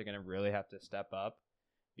other guys are gonna really have to step up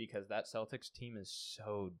because that Celtics team is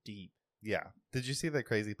so deep. Yeah. Did you see the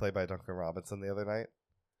crazy play by Duncan Robinson the other night?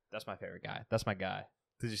 That's my favorite guy. That's my guy.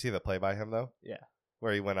 Did you see the play by him though? Yeah.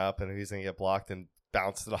 Where he went up and he's gonna get blocked and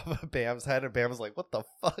bounced it off of Bam's head, and Bam was like, what the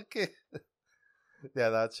fuck? Yeah,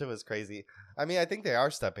 that shit was crazy. I mean, I think they are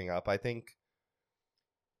stepping up. I think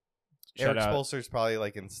Eric Spoelstra's probably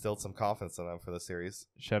like instilled some confidence in them for the series.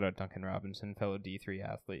 Shout out Duncan Robinson, fellow D3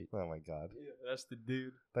 athlete. Oh my god. Yeah, that's the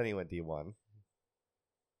dude. Then he went D1.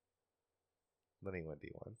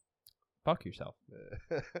 Fuck yourself.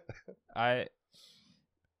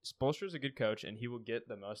 Spoelstra's a good coach, and he will get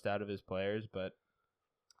the most out of his players, but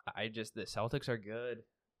the Celtics are good.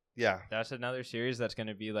 Yeah. That's another series that's going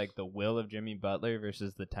to be like the will of Jimmy Butler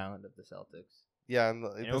versus the talent of the Celtics. Yeah, and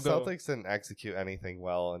the it'll Celtics didn't execute anything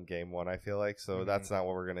well in Game 1, I feel like. So that's not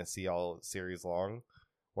what we're going to see all series long,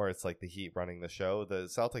 where it's like the Heat running the show. The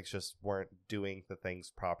Celtics just weren't doing the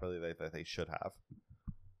things properly that they should have.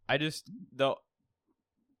 I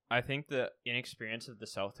think the inexperience of the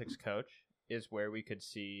Celtics coach is where we could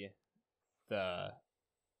see the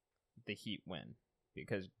Heat win,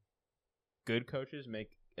 because good coaches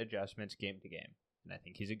make adjustments game to game, and I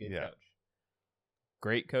think he's a good coach.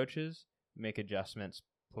 Great coaches make adjustments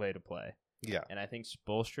play to play. Yeah. And I think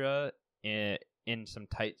Spoelstra in some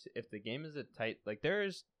tight, if the game is a tight, like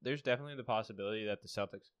there's definitely the possibility that the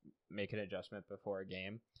Celtics make an adjustment before a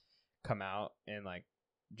game, come out and like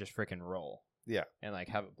just freaking roll. Yeah. And like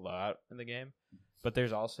have a blowout in the game. But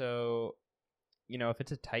there's also, if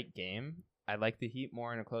it's a tight game, I like the Heat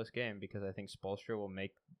more in a close game because I think Spoelstra will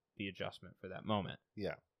make the adjustment for that moment.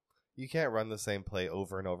 Yeah. You can't run the same play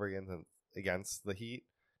over and over again against the Heat,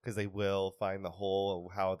 because they will find the hole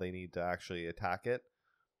of how they need to actually attack it.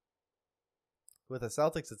 With the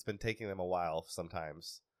Celtics, it's been taking them a while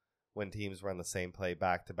sometimes. When teams run the same play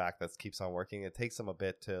back to back that keeps on working, it takes them a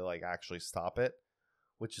bit to like actually stop it,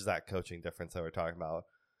 which is that coaching difference that we're talking about.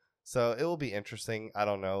 So it will be interesting. I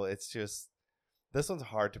don't know. It's just, this one's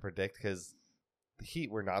hard to predict because the Heat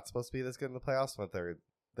were not supposed to be this good in the playoffs, but they're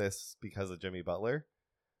this because of Jimmy Butler.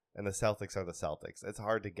 And the Celtics are the Celtics. It's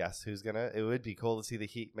hard to guess who's going to. It would be cool to see the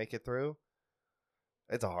Heat make it through.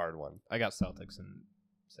 It's a hard one. I got Celtics in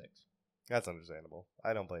 6. That's understandable.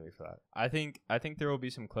 I don't blame you for that. I think there will be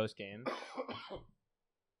some close games.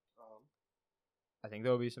 I think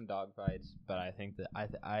there will be some dogfights, but I think that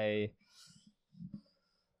I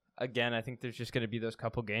think there's just going to be those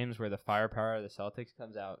couple games where the firepower of the Celtics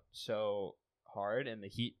comes out so hard and the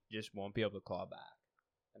Heat just won't be able to claw back.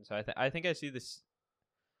 And so I think I see this.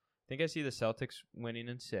 I think I see the Celtics winning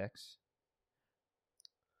in 6,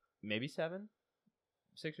 maybe 7,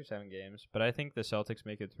 6 or 7 games. But I think the Celtics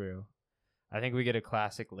make it through. I think we get a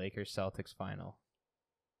classic Lakers-Celtics final.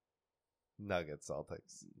 Nuggets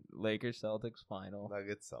Celtics. Lakers-Celtics final.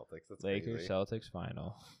 Nuggets Celtics. That's Lakers-Celtics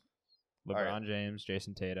final. LeBron James,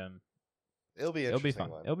 Jason Tatum. It'll be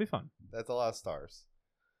fun. It'll be fun. That's a lot of stars.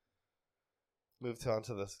 Moved on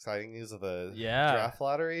to the exciting news of the draft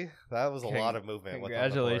lottery. That was a lot of movement.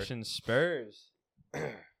 Congratulations, Spurs.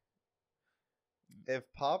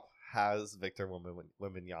 If Pop has Victor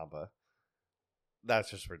Wembanyama, that's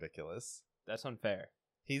just ridiculous. That's unfair.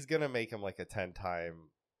 He's going to make him like a 10-time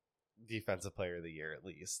defensive player of the year at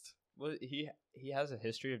least. Well, he has a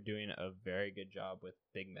history of doing a very good job with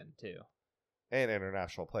big men too. And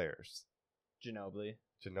international players. Ginobili,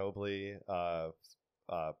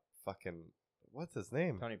 fucking... What's his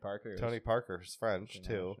name? Tony Parker. Tony Parker's French,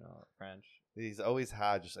 too. French. He's always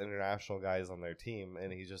had just international guys on their team,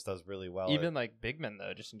 and he just does really well. Even like big men,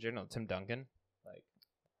 though, just in general. Tim Duncan.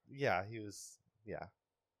 Yeah, he was... Yeah.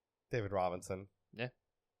 David Robinson. Yeah.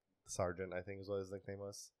 Sergeant, I think is what his nickname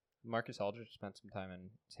was. Marcus Aldridge spent some time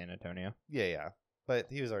in San Antonio. Yeah. But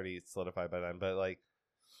he was already solidified by then. But,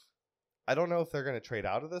 I don't know if they're going to trade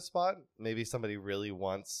out of this spot. Maybe somebody really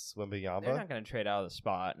wants Wembanyama. They're not going to trade out of the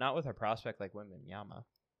spot. Not with a prospect like Wembanyama.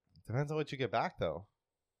 Depends on what you get back, though.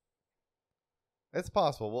 It's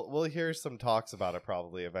possible. We'll hear some talks about it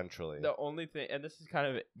probably eventually. The only thing, and this is kind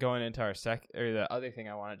of going into our the other thing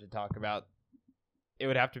I wanted to talk about, it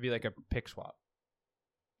would have to be like a pick swap.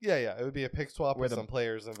 Yeah. It would be a pick swap with some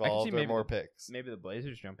players involved or more picks. Maybe the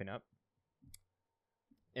Blazers jumping up.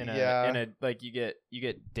 In a you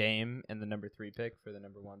get Dame and the number 3 pick for the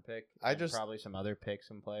number 1 pick. Probably some other picks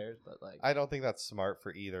and players, but I don't think that's smart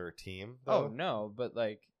for either team. Though. Oh no, but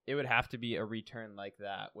it would have to be a return like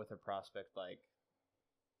that with a prospect like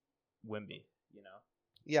Wemby,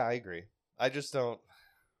 Yeah, I agree. I just don't.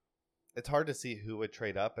 It's hard to see who would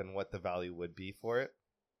trade up and what the value would be for it.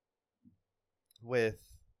 With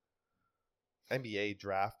NBA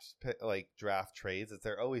draft trades,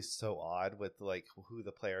 they're always so odd with who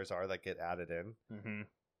the players are that get added in. Mm-hmm.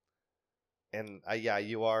 And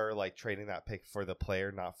you are trading that pick for the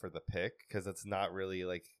player, not for the pick, because it's not really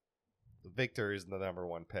Victor is the number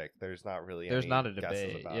 1 pick. There's not a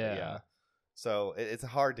debate about it. Yeah. So it's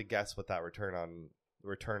hard to guess what that return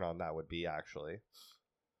on that would be actually.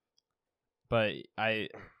 But I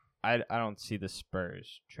don't see the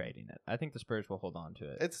Spurs trading it. I think the Spurs will hold on to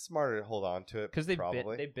it. It's smarter to hold on to it because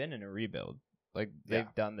they've been in a rebuild.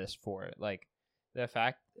 They've done this for it. The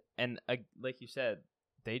fact, and like you said,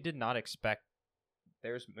 they did not expect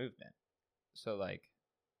there's movement. So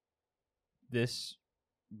this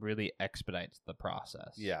really expedites the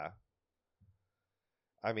process. Yeah.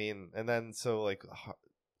 I mean, and then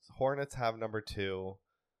Hornets have number 2,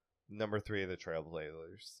 number 3 of the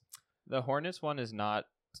Trailblazers. The Hornets one is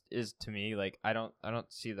to me like I don't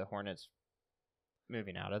see the Hornets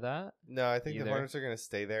moving out of that. No, I think either. the Hornets are going to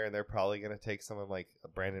stay there, and they're probably going to take someone like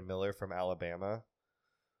Brandon Miller from Alabama,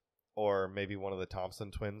 or maybe one of the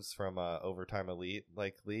Thompson twins from Overtime Elite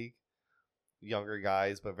league. Younger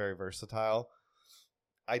guys, but very versatile.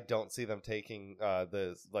 I don't see them taking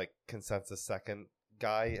the consensus second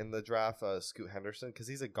guy in the draft, Scoot Henderson, because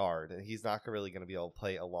he's a guard and he's not really going to be able to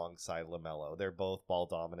play alongside LaMelo. They're both ball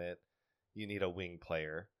dominant. You need a wing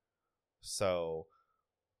player, so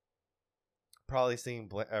probably seeing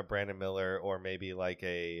Brandon Miller or maybe like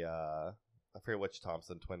I forget which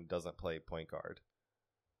Thompson twin doesn't play point guard.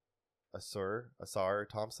 Asar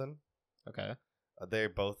Thompson. Okay. They're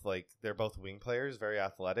both wing players, very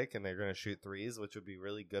athletic, and they're going to shoot threes, which would be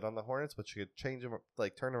really good on the Hornets. But you could change them,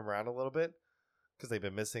 turn them around a little bit, because they've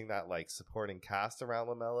been missing that supporting cast around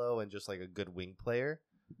LaMelo, and just a good wing player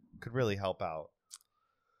could really help out.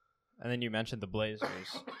 And then you mentioned the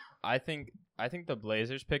Blazers. I think the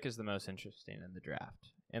Blazers pick is the most interesting in the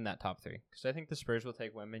draft in that top three, because I think the Spurs will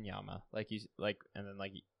take Wembanyama, and then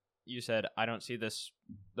you said, I don't see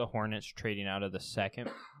the Hornets trading out of the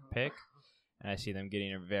second pick. And I see them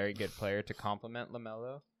getting a very good player to complement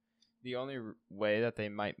LaMelo. The only way that they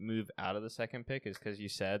might move out of the second pick is because you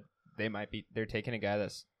said they're taking a guy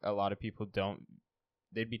that's a lot of people don't.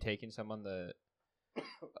 They'd be taking someone that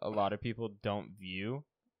a lot of people don't view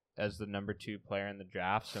as the number 2 player in the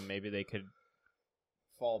draft. So maybe they could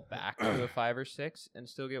fall back to a 5 or 6 and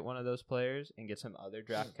still get one of those players and get some other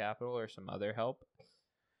draft capital or some other help.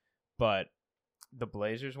 But the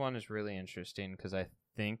Blazers one is really interesting because I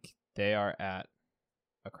think they are at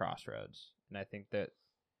a crossroads, and I think that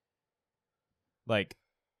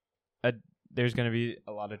there's going to be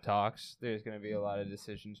a lot of talks. There's going to be a lot of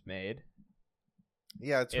decisions made.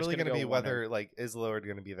 Yeah, it's really going to be whether is Lillard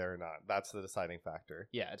going to be there or not. That's the deciding factor.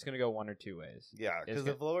 Yeah, it's going to go one or two ways. Yeah, because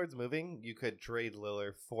if Lillard's moving, you could trade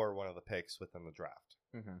Lillard for one of the picks within the draft.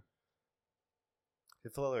 Mm-hmm.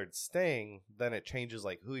 If Lillard's staying, then it changes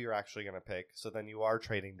who you're actually going to pick. So then you are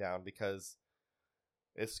trading down, because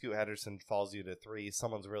if Scoot Henderson falls you to 3,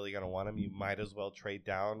 someone's really going to want him. You might as well trade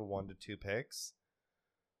down 1 to 2 picks.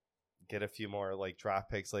 Get a few more draft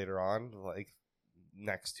picks later on,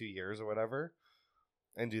 next 2 years or whatever,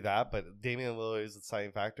 and do that. But Damian Lillard is the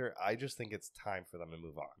deciding factor. I just think it's time for them to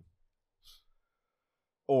move on.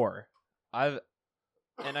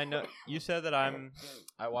 I know you said that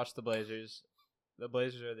I watch the Blazers. The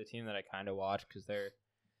Blazers are the team that I kind of watch because they're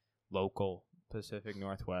local. Pacific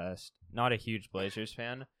Northwest. Not a huge Blazers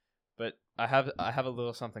fan, but I have a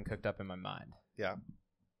little something cooked up in my mind. Yeah.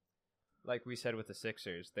 Like we said with the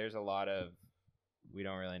Sixers, there's a lot of we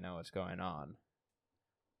don't really know what's going on.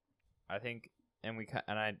 I think, and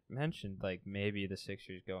I mentioned maybe the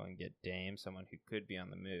Sixers go and get Dame, someone who could be on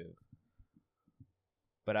the move.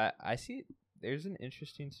 But I see there's an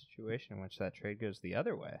interesting situation in which that trade goes the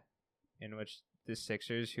other way, in which the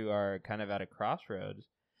Sixers, who are kind of at a crossroads,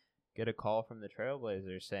 get a call from the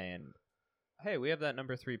Trailblazers saying, hey, we have that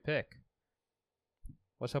number 3 pick.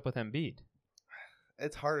 What's up with Embiid?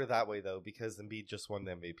 It's harder that way, though, because Embiid just won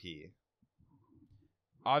the MVP.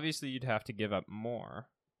 Obviously, you'd have to give up more.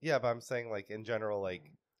 Yeah, but I'm saying, in general,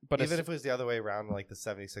 but even if it was the other way around, the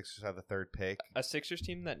 76ers have the 3rd pick. A Sixers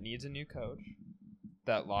team that needs a new coach,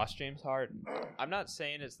 that lost James Harden. I'm not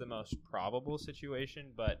saying it's the most probable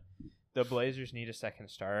situation, but the Blazers need a second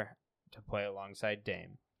star to play alongside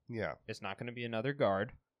Dame. Yeah. It's not going to be another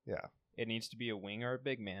guard. Yeah. It needs to be a wing or a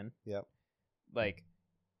big man. Yep.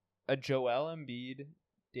 A Joel Embiid,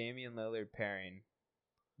 Damian Lillard pairing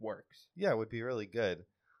works. Yeah, it would be really good.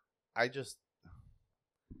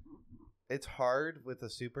 It's hard with a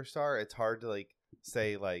superstar. It's hard to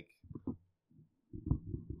say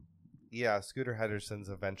yeah, Scooter Henderson's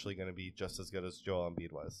eventually going to be just as good as Joel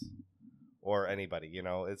Embiid was, or anybody.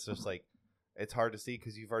 It's just it's hard to see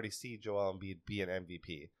because you've already seen Joel Embiid be an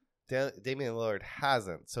MVP. Damian Lillard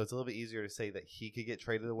hasn't, so it's a little bit easier to say that he could get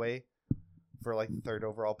traded away for the 3rd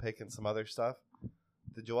overall pick and some other stuff.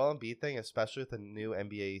 The Joel Embiid thing, especially with the new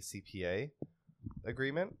NBA CPA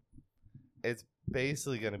agreement, it's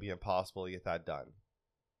basically going to be impossible to get that done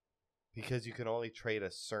because you can only trade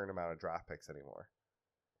a certain amount of draft picks anymore.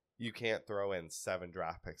 You can't throw in 7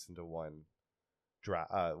 draft picks into one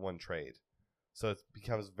trade. So it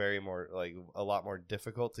becomes a lot more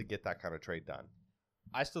difficult to get that kind of trade done.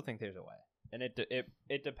 I still think there's a way, and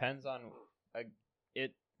it depends on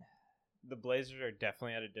the Blazers are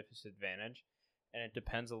definitely at a disadvantage, and it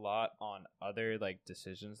depends a lot on other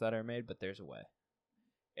decisions that are made. But there's a way.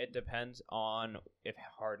 It depends on if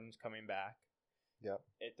Harden's coming back. Yep.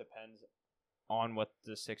 It depends on what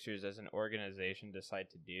the Sixers as an organization decide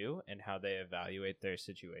to do and how they evaluate their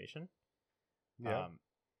situation. Yeah.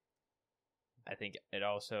 I think it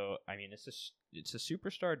also, I mean, it's a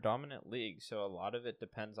superstar dominant league, so a lot of it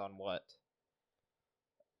depends on what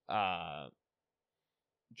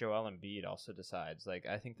Joel Embiid also decides. Like,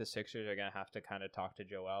 I think the Sixers are going to have to kind of talk to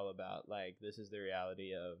Joel about, like, this is the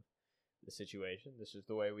reality of the situation. This is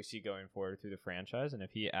the way we see going forward through the franchise. And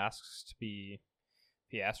if he asks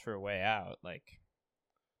for a way out, like,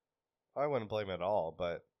 I wouldn't blame him at all,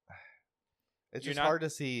 but it's just hard to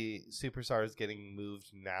see superstars getting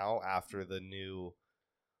moved now after the new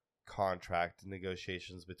contract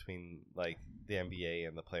negotiations between like the NBA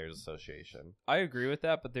and the Players Association. I agree with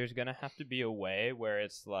that, but there's going to have to be a way where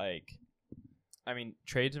it's like, I mean,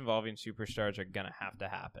 trades involving superstars are going to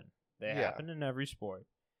happen. They happen in every sport.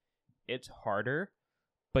 It's harder,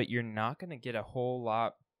 but you're not going to get a whole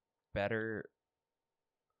lot better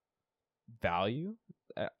value.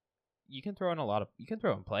 You can throw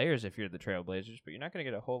in players if you're the Trailblazers, but you're not going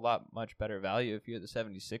to get a whole lot much better value if you're the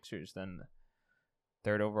 76ers than the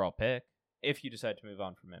third overall pick, if you decide to move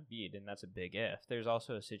on from Embiid, and that's a big if. There's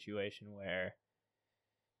also a situation where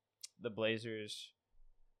the Blazers,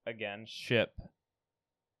 again,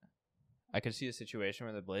 I could see a situation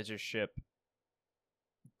where the Blazers ship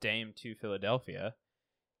Dame to Philadelphia,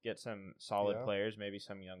 get some solid players, maybe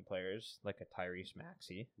some young players, like a Tyrese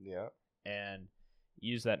Maxey. Yeah. And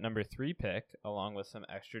use that number 3 pick along with some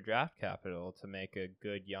extra draft capital to make a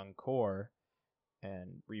good young core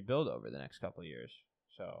and rebuild over the next couple of years.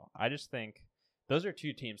 So I just think those are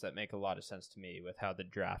two teams that make a lot of sense to me with how the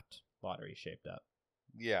draft lottery shaped up.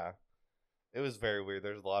 Yeah. It was very weird.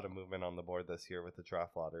 There's a lot of movement on the board this year with the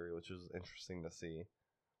draft lottery, which was interesting to see.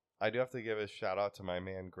 I do have to give a shout out to my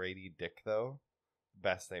man Grady Dick, though.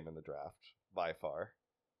 Best name in the draft, by far.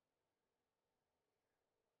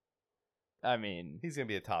 I mean, he's going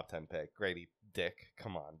to be a top 10 pick. Grady Dick.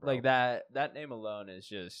 Come on, bro. Like that name alone is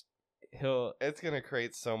just... It's going to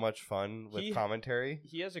create so much fun with commentary.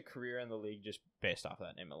 He has a career in the league just based off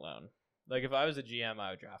that name alone. Like, if I was a GM, I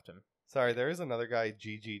would draft him. Sorry, there is another guy,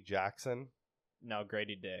 GG Jackson. No,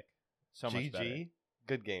 Grady Dick. So much better. GG?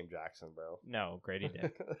 Good game, Jackson, bro. No, Grady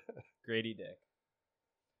Dick. Grady Dick.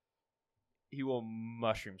 He will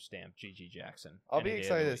mushroom stamp GG Jackson. I'll be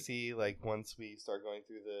excited to see, like, once we start going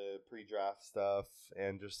through the pre-draft stuff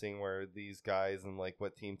and just seeing where these guys and, like,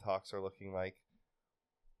 what team talks are looking like.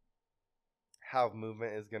 How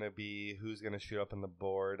movement is going to be, who's going to shoot up on the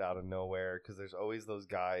board out of nowhere, because there's always those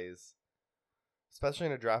guys, especially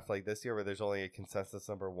in a draft like this year where there's only a consensus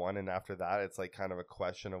number 1, and after that it's like kind of a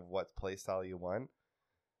question of what play style you want.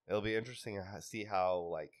 It'll be interesting to see how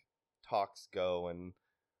like talks go and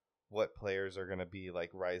what players are going to be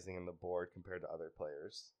like rising in the board compared to other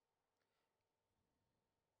players.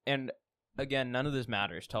 And again, none of this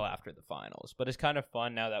matters till after the finals, but it's kind of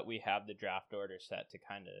fun now that we have the draft order set to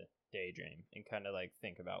kind of daydream and kind of like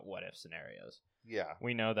think about what if scenarios. Yeah.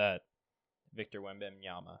 We know that Victor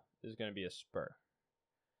Wembanyama is going to be a Spur.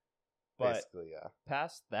 But basically, yeah.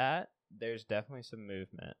 Past that, there's definitely some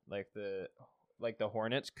movement. Like the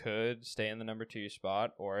Hornets could stay in the number 2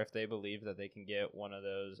 spot, or if they believe that they can get one of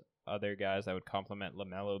those other guys that would complement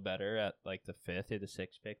LaMelo better at like the 5th or the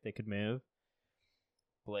 6th pick, they could move.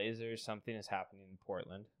 Blazers, something is happening in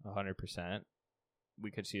Portland, 100%. We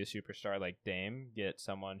could see a superstar like Dame get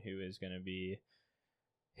someone who is going to be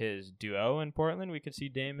his duo in Portland. We could see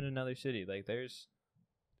Dame in another city. Like,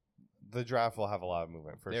 the draft will have a lot of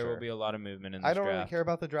movement for sure. There will be a lot of movement in this draft. I don't really care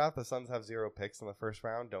about the draft. The Suns have 0 picks in the first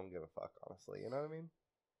round. Don't give a fuck, honestly. You know what I mean?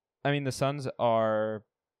 I mean, the Suns are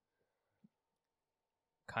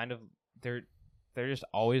kind of they're just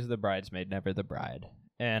always the bridesmaid, never the bride.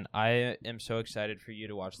 And I am so excited for you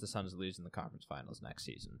to watch the Suns lose in the conference finals next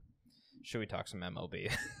season. Should we talk some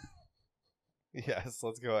MLB? Yes,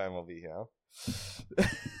 let's go MLB now.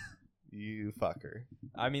 You fucker.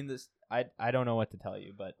 I mean, I don't know what to tell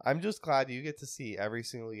you, but I'm just glad you get to see every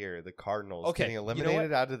single year the Cardinals getting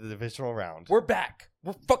eliminated out of the divisional round. We're back.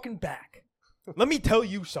 We're fucking back. Let me tell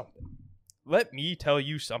you something.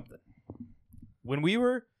 When we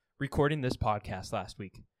were recording this podcast last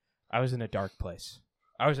week, I was in a dark place.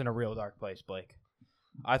 I was in a real dark place, Blake.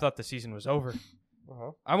 I thought the season was over.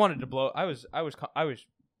 Uh-huh. I wanted to blow. I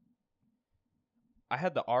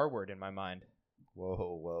had the R word in my mind.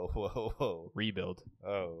 Whoa. Rebuild.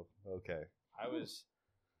 Oh, okay. I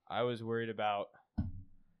was worried about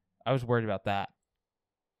that.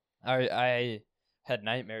 I had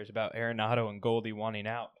nightmares about Arenado and Goldie wanting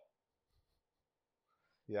out.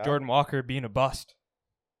 Yeah. Jordan Walker being a bust.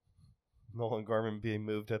 Nolan Gorman being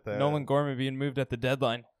moved at the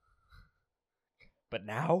deadline. But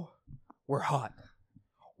now We're hot.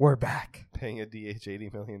 We're back. Paying a DH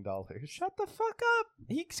 $80 million. Shut the fuck up.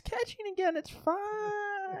 He's catching again. It's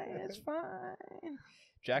fine. It's fine.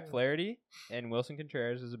 Jack Flaherty and Wilson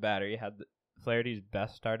Contreras as a battery had Flaherty's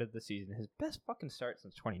best start of the season. His best fucking start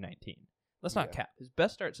since 2019. Let's not cap. His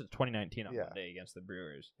best start since 2019 on Monday against the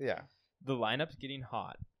Brewers. Yeah. The lineup's getting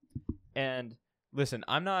hot. And listen,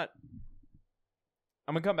 I'm going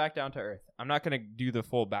to come back down to earth. I'm not going to do the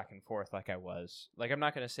full back and forth like I was. Like, I'm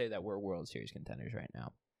not going to say that we're World Series contenders right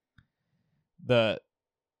now. The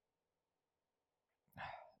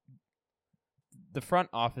front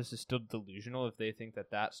office is still delusional if they think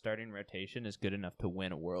that starting rotation is good enough to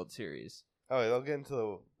win a World Series. Oh, they'll get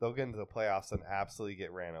into the playoffs and absolutely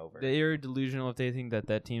get ran over. They are delusional if they think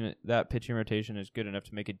that pitching rotation is good enough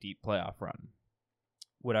to make a deep playoff run.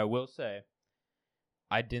 What I will say,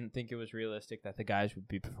 I didn't think it was realistic that the guys would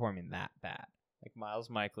be performing that bad. Like, Miles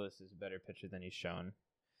Michaelis is a better pitcher than he's shown.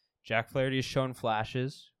 Jack Flaherty has shown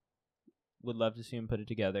flashes. Would love to see him put it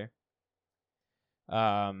together.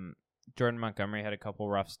 Jordan Montgomery had a couple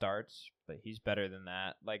rough starts, but he's better than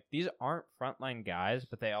that. Like, these aren't frontline guys,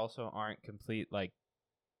 but they also aren't complete, like,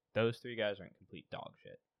 those three guys aren't complete dog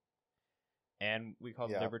shit. And we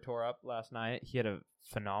called Liberatore up last night. He had a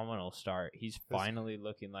phenomenal start. He's finally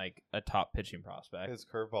looking like a top pitching prospect. His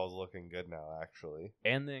curveball's looking good now, actually.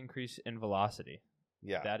 And the increase in velocity.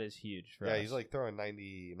 Yeah. That is huge for us. Yeah, he's like throwing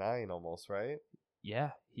 99 almost, right?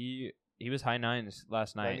 Yeah, he was high nines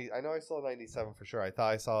last night. 90, I know I saw 97 for sure. I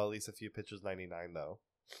thought I saw at least a few pitches 99 though.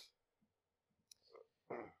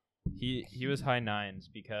 He was high nines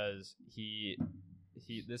because he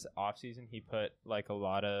this offseason he put a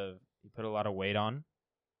lot of weight on.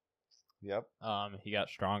 Yep. He got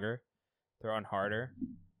stronger, throwing harder.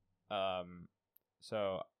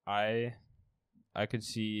 So I could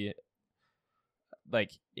see,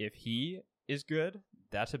 like, if he is good,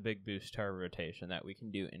 that's a big boost to our rotation that we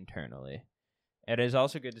can do internally. It is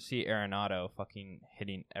also good to see Arenado fucking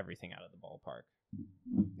hitting everything out of the ballpark.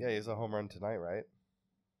 Yeah, he has a home run tonight, right?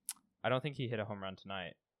 I don't think he hit a home run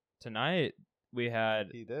tonight. Tonight we had.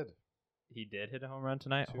 He did. He did hit a home run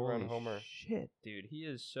tonight. Two-run homer. Shit, dude, he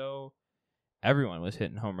is so. Everyone was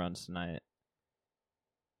hitting home runs tonight.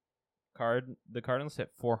 The Cardinals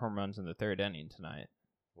hit 4 home runs in the third inning tonight.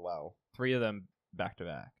 Wow. 3 of them back to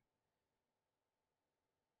back.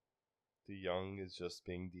 DeYoung is just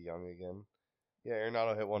being DeYoung again. Yeah,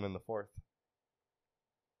 Arenado hit one in the 4th.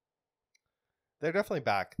 They're definitely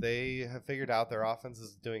back. They have figured out their offense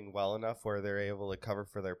is doing well enough where they're able to cover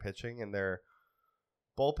for their pitching, and their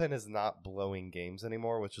bullpen is not blowing games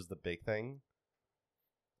anymore, which is the big thing.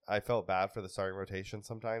 I felt bad for the starting rotation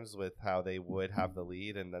sometimes with how they would have the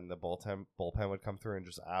lead, and then the bullpen would come through and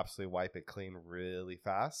just absolutely wipe it clean really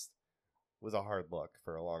fast. It was a hard look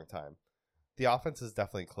for a long time. The offense is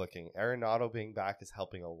definitely clicking. Arenado being back is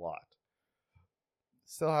helping a lot.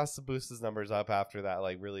 Still has to boost his numbers up after that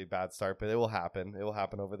really bad start, but it will happen. It will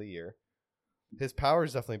happen over the year. His power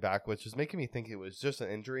is definitely back, which is making me think it was just an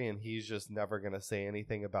injury, and he's just never going to say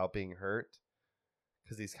anything about being hurt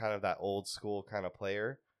because he's kind of that old school kind of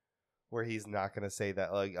player where he's not going to say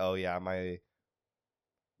that, like, oh, yeah, my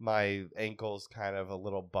ankle's kind of a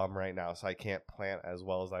little bum right now, so I can't plant as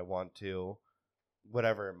well as I want to.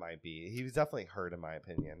 Whatever it might be. He was definitely hurt, in my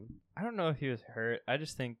opinion. I don't know if he was hurt. I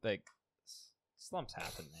just think, slumps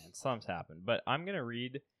happen, man. Slumps happen. But I'm going to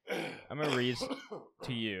read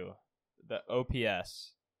to you the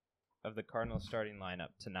OPS of the Cardinals starting lineup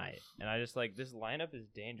tonight. And I just this lineup is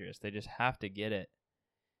dangerous. They just have to get it.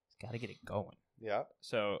 It's got to get it going. Yeah.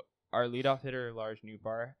 So our leadoff hitter, Lars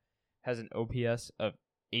Nootbaar, has an OPS of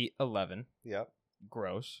 811. Yep.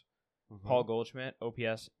 Gross. Mm-hmm. Paul Goldschmidt,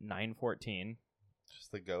 OPS 914.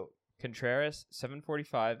 Just the GOAT. Contreras,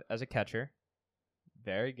 745 as a catcher.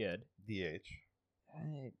 Very good. DH.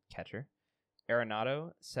 Catcher.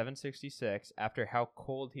 Arenado, 766 after how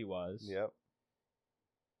cold he was. Yep.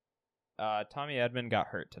 Tommy Edman got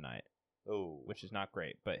hurt tonight. Oh. Which is not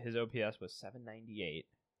great, but his OPS was 798.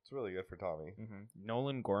 It's really good for Tommy. Mm-hmm.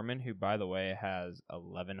 Nolan Gorman, who, by the way, has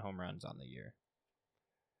 11 home runs on the year.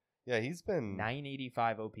 Yeah, he's been...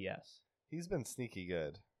 985 OPS. He's been sneaky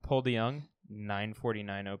good. Paul DeYoung,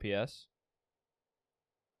 949 OPS.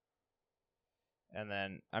 And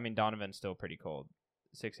then, Donovan's still pretty cold.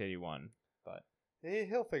 681, but...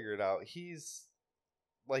 He'll figure it out. He's...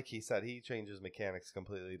 Like he said, he changes mechanics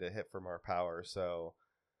completely to hit for more power, so...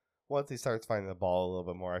 Once he starts finding the ball a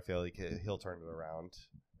little bit more, I feel like he'll turn it around.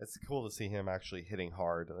 It's cool to see him actually hitting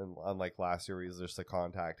hard, and unlike last year, he was just a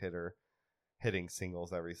contact hitter, hitting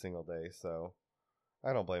singles every single day, so...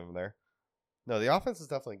 I don't blame him there. No, the offense is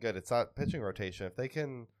definitely good. It's not pitching rotation. If they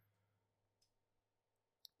can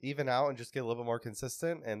even out and just get a little bit more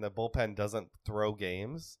consistent, and the bullpen doesn't throw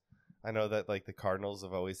games. I know that like the Cardinals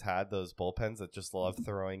have always had those bullpens that just love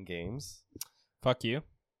throwing games. Fuck you.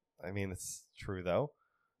 I mean, it's true though.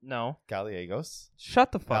 No. Gallegos.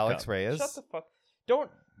 Shut the fuck up. Alex Reyes. Shut the fuck.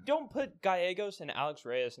 Don't put Gallegos and Alex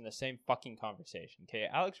Reyes in the same fucking conversation. Okay,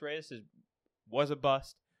 Alex Reyes was a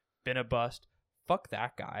bust, been a bust. Fuck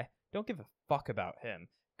that guy. Don't give a fuck about him.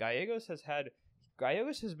 Gallegos has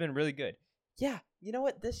been really good. Yeah, you know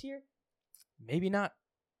what? This year, maybe not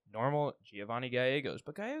normal Giovanni Gallegos,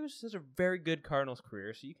 but Gallegos has a very good Cardinals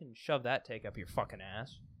career, so you can shove that take up your fucking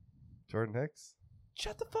ass. Jordan Hicks.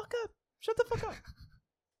 Shut the fuck up. Shut the fuck up.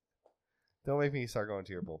 Don't make me start going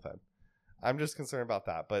to your bullpen. I'm just concerned about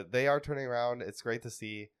that, but they are turning around. It's great to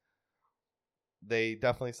see. They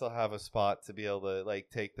definitely still have a spot to be able to like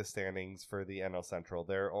take the standings for the NL Central.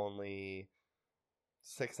 They're only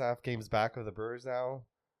 6.5 games back of the Brewers now.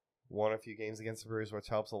 Won a few games against the Brewers, which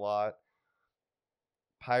helps a lot.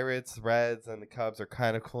 Pirates, Reds, and the Cubs are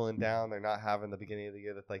kind of cooling down. They're not having the beginning of the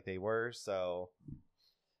year that like they were. So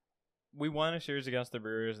we won a series against the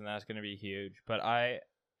Brewers, and that's going to be huge. But I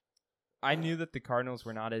knew that the Cardinals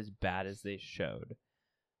were not as bad as they showed.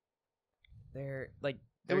 It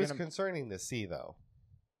was concerning to see though,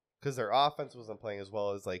 because their offense wasn't playing as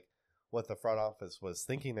well as like what the front office was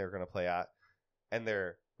thinking they were going to play at, and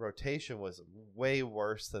their rotation was way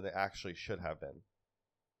worse than it actually should have been.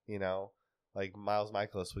 You know, like Miles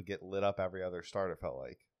Michaelis would get lit up every other start, it felt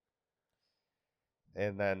like.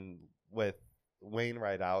 And then with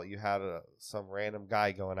Wainwright out, you had some random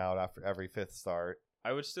guy going out after every fifth start.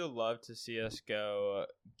 I would still love to see us go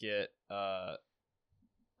get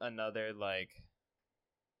another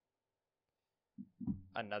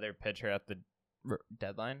pitcher at the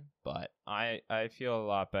deadline, but I feel a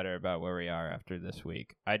lot better about where we are after this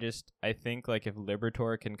week. I think like if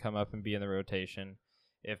Liberatore can come up and be in the rotation,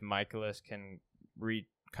 if Michaelis can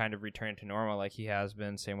kind of return to normal like he has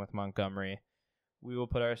been, same with Montgomery, we will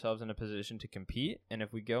put ourselves in a position to compete. And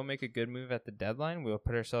if we go make a good move at the deadline, we will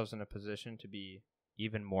put ourselves in a position to be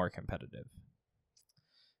even more competitive.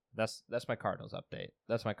 That's my Cardinals update.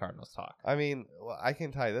 That's my Cardinals talk. I mean, well, I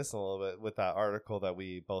can tie this a little bit with that article that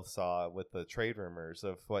we both saw with the trade rumors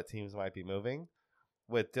of what teams might be moving.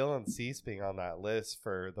 With Dylan Cease being on that list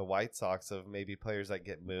for the White Sox of maybe players that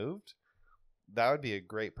get moved, that would be a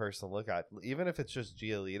great person to look at. Even if it's just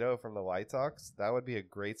Giolito from the White Sox, that would be a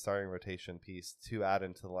great starting rotation piece to add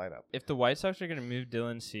into the lineup. If the White Sox are going to move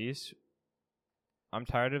Dylan Cease, I'm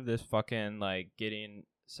tired of this fucking like getting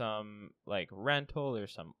some like rental or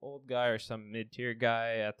some old guy or some mid-tier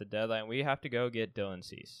guy at the deadline. We have to go get Dylan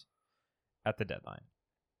Cease at the deadline.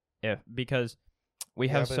 Because we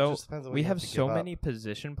have so many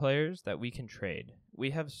position players that we can trade.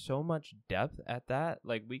 We have so much depth at that.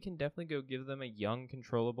 Like we can definitely go give them a young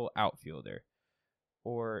controllable outfielder.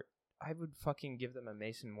 Or I would fucking give them a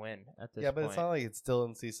Mason Wynn at this point. Yeah, but it's not like it's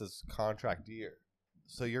Dylan Cease's contract year.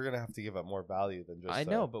 So you're going to have to give up more value than just... I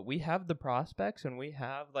know, but we have the prospects and we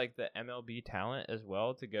have like the MLB talent as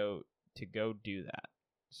well to go do that.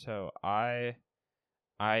 So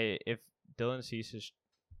if Dylan Cease is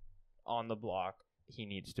on the block, he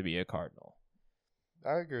needs to be a Cardinal.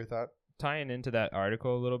 I agree with that. Tying into that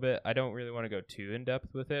article a little bit, I don't really want to go too in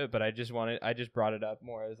depth with it, but I just brought it up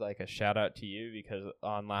more as like a shout out to you because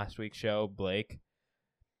on last week's show, Blake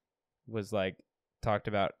was like, talked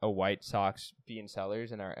about a White Sox being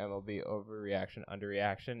sellers and our MLB overreaction,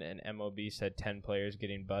 underreaction, and MLB said 10 players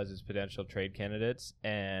getting buzzed as potential trade candidates,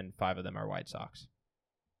 and 5 of them are White Sox.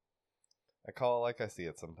 I call it like I see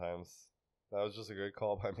it sometimes. That was just a good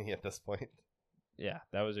call by me at this point. Yeah,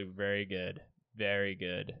 that was a very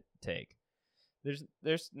good take.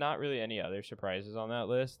 There's not really any other surprises on that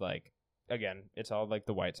list. Like, again, it's all like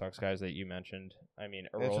the White Sox guys that you mentioned. I mean,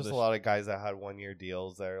 it's just a lot of guys that had 1-year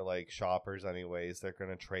deals. They're like shoppers anyways. They're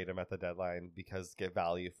going to trade them at the deadline because get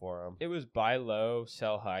value for them. It was buy low,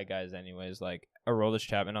 sell high guys anyways. Like Aroldis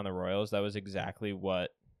Chapman on the Royals, that was exactly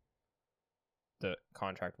what the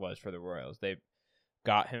contract was for the Royals. They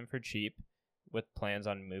got him for cheap with plans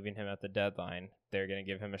on moving him at the deadline. They're going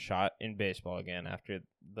to give him a shot in baseball again after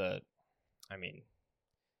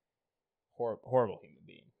horrible human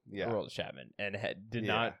being. Yeah. Aroldis Chapman. And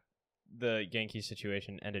the Yankees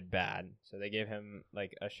situation ended bad. So they gave him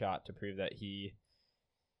like a shot to prove that he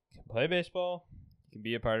can play baseball, can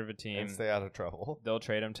be a part of a team. And stay out of trouble. They'll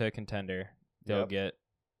trade him to a contender. They'll get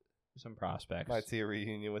some prospects. Might see a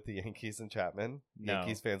reunion with the Yankees and Chapman. No.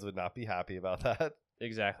 Yankees fans would not be happy about that.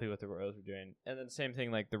 Exactly what the Royals were doing. And then same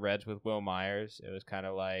thing like the Reds with Will Myers. It was kind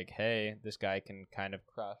of like, hey, this guy can kind of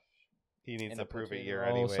crush. He needs to prove a year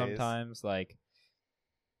anyways. Sometimes, like,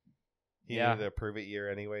 He needed a prove it year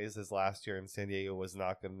anyways. His last year in San Diego was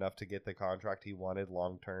not good enough to get the contract he wanted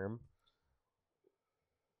long term.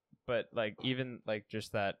 But like even like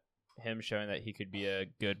just that him showing that he could be a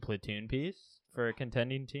good platoon piece for a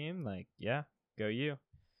contending team, like yeah, go you.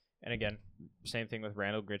 And again, same thing with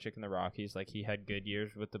Randall Grichuk and the Rockies. Like he had good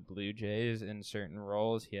years with the Blue Jays in certain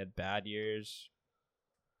roles. He had bad years.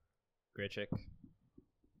 Grichuk.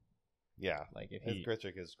 Yeah, like if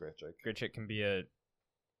Grichuk is Grichuk. Grichuk can be a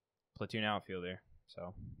platoon outfielder.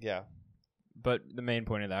 So yeah. But the main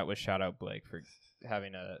point of that was shout out Blake for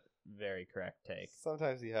having a very correct take.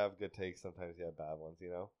 Sometimes you have good takes, sometimes you have bad ones, you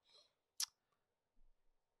know?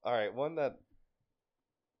 All right, one that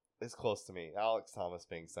is close to me. Alex Thomas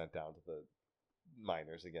being sent down to the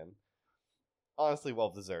minors again. Honestly,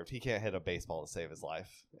 well-deserved. He can't hit a baseball to save his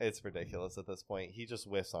life. It's ridiculous at this point. He just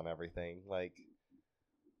whiffs on everything. Like,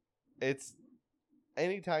 it's...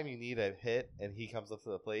 Anytime you need a hit and he comes up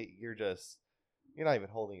to the plate, you're not even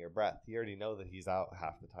holding your breath. You already know that he's out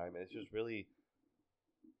half the time. And it's just really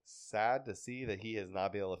sad to see that he has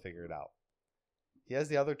not been able to figure it out. He has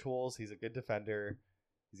the other tools. He's a good defender.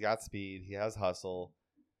 He's got speed. He has hustle.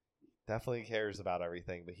 Definitely cares about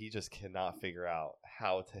everything, but he just cannot figure out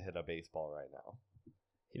how to hit a baseball right now.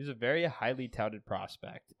 He was a very highly touted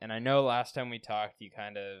prospect. And I know last time we talked, you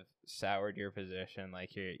kind of soured your position.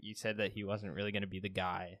 Like you said that he wasn't really going to be the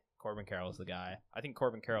guy. Corbin Carroll's the guy. I think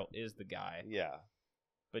Corbin Carroll is the guy. Yeah.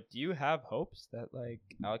 But do you have hopes that like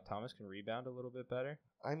Alec Thomas can rebound a little bit better?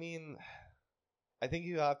 I mean, I think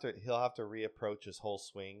he'll have to reapproach his whole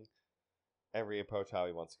swing and reapproach how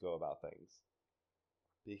he wants to go about things.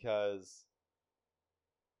 Because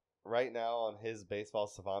right now on his Baseball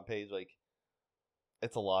Savant page, like,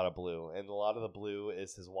 it's a lot of blue. And a lot of the blue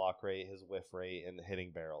is his walk rate, his whiff rate, and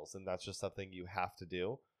hitting barrels. And that's just something you have to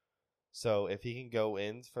do. So if he can go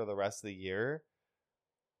in for the rest of the year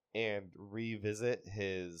and revisit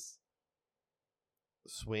his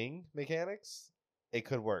swing mechanics, it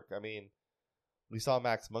could work. I mean, we saw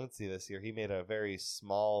Max Muncy this year. He made a very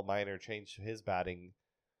small, minor change to his batting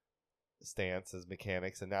stance, his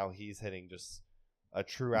mechanics, and now he's hitting just a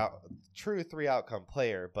true 3-outcome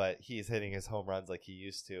player, but he's hitting his home runs like he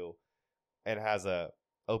used to and has a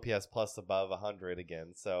OPS plus above 100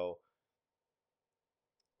 again. So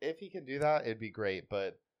if he can do that, it'd be great,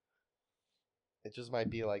 but it just might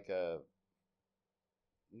be like a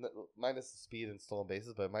minus the speed and stolen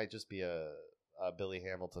bases, but it might just be a Billy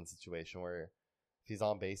Hamilton situation where if he's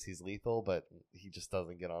on base, he's lethal, but he just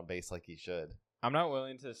doesn't get on base like he should. I'm not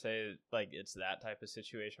willing to say like it's that type of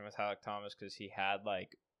situation with Alec Thomas because he has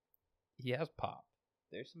pop.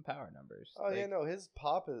 There's some power numbers. Oh, yeah, no, his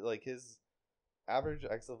pop is like his average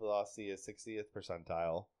exit velocity is 60th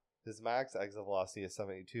percentile. His max exit velocity is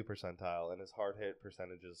 72 percentile, and his hard hit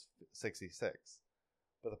percentage is 66.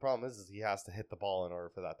 But the problem is he has to hit the ball in order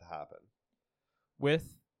for that to happen.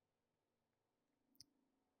 With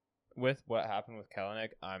what happened with Kelenic,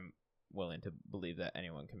 I'm willing to believe that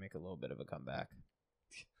anyone can make a little bit of a comeback.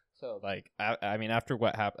 So, like, I mean, after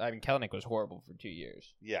what happened, I mean, Kelenic was horrible for 2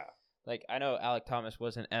 years. Yeah. Like, I know Alec Thomas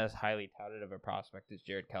wasn't as highly touted of a prospect as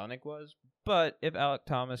Jared Kelenic was, but if Alec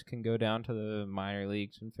Thomas can go down to the minor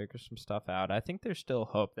leagues and figure some stuff out, I think there's still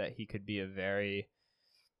hope that he could be a very,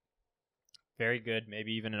 very good,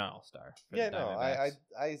 maybe even an all-star. Yeah, no,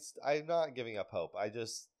 I'm not giving up hope.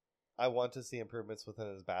 I want to see improvements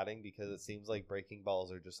within his batting because it seems like breaking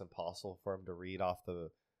balls are just impossible for him to read off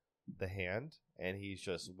the hand, and he's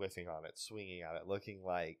just whiffing on it, swinging at it, looking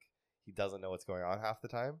like he doesn't know what's going on half the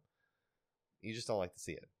time. You just don't like to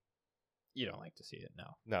see it. You don't like to see it, no.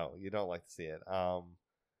 No, you don't like to see it.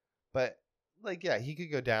 But, like, yeah, he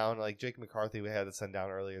could go down. Like, Jake McCarthy, we had to send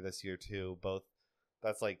down earlier this year, too.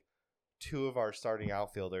 That's, like, 2 of our starting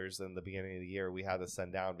outfielders in the beginning of the year we had to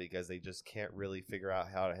send down because they just can't really figure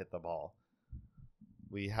out how to hit the ball.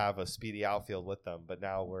 We have a speedy outfield with them, but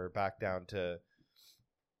now we're back down to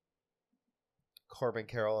Corbin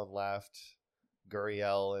Carroll in left,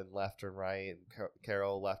 Gurriel in left and right, and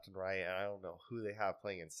Carroll left and right, and I don't know who they have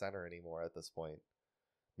playing in center anymore at this point.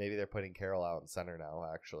 Maybe they're putting Carroll out in center now,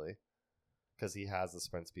 actually, because he has the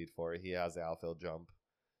sprint speed for it. He has the outfield jump.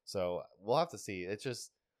 So we'll have to see. It's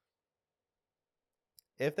just,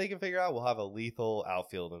 if they can figure out, we'll have a lethal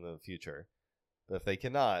outfield in the future. But if they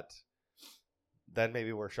cannot, then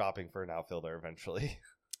maybe we're shopping for an outfielder eventually.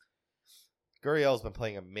 Gurriel's been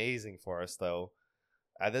playing amazing for us, though.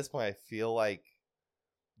 At this point, I feel like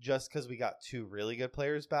just because we got 2 really good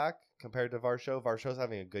players back compared to Varsho's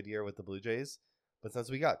having a good year with the Blue Jays. But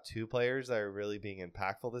since we got 2 players that are really being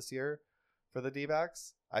impactful this year for the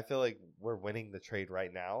D-backs, I feel like we're winning the trade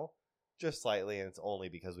right now, just slightly, and it's only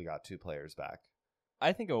because we got 2 players back.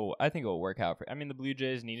 I think it'll work out for. I mean, the Blue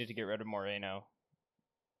Jays needed to get rid of Moreno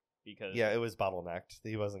because it was bottlenecked.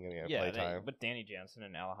 He wasn't going to get play time. But Danny Jansen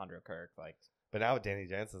and Alejandro Kirk, like. But now Danny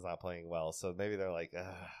Jansen's not playing well, so maybe they're like, ugh.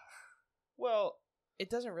 Well, it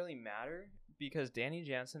doesn't really matter because Danny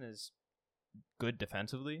Jansen is good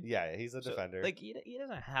defensively. Yeah, he's a defender. Like he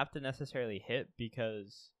doesn't have to necessarily hit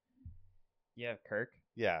because you have Kirk.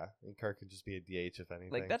 Yeah, and Kirk could just be a DH if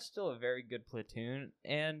anything. Like that's still a very good platoon,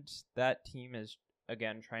 and that team is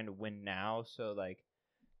again trying to win now. So like,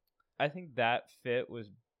 I think that fit was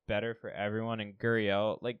better for everyone. And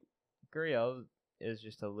Gurriel is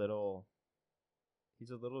just a little. He's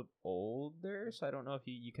a little older, so I don't know if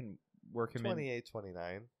you can work him 28,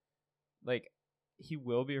 29. Like, he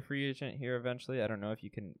will be a free agent here eventually. I don't know if you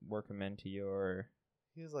can work him into your...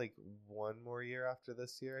 He has, like, one more year after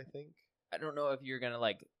this year, I think. I don't know if you're going to,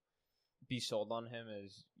 like, be sold on him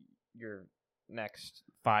as your next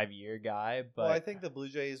 5-year guy, but... Well, I think the Blue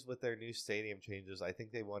Jays, with their new stadium changes, I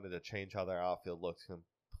think they wanted to change how their outfield looked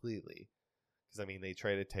completely. Because, I mean, they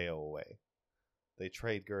traded Teo away. They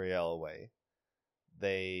trade Gurriel away.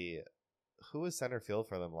 Who was center field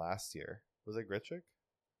for them last year? Was it Grichuk?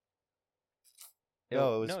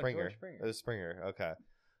 No, it was Springer. It was Springer. Okay,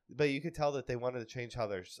 but you could tell that they wanted to change how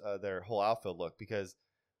their whole outfield looked because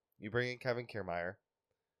you bring in Kevin Kiermaier,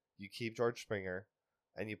 you keep George Springer,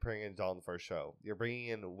 and you bring in Dalton Varsho. You're bringing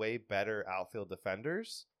in way better outfield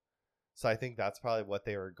defenders. So I think that's probably what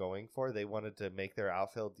they were going for. They wanted to make their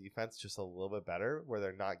outfield defense just a little bit better, where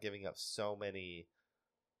they're not giving up so many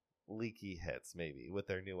leaky hits maybe with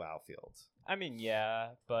their new outfield. I mean, yeah,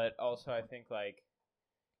 but also I think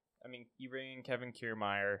you bring in Kevin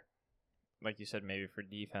Kiermaier, like you said, maybe for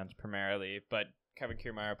defense primarily, but Kevin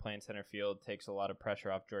Kiermaier playing center field takes a lot of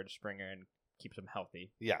pressure off George Springer and keeps him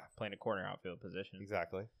healthy. Yeah. Playing a corner outfield position.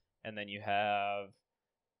 Exactly. And then you have,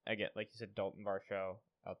 again, like you said, Dalton Varsho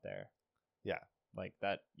out there. Yeah. Like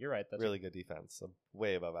that, you're right. That's really good defense.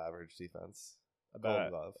 Way above average defense.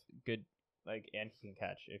 Above. Good. Like, and he can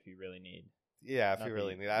catch if you really need. Yeah, if you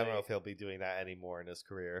really need. I don't know if he'll be doing that anymore in his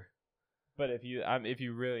career. But if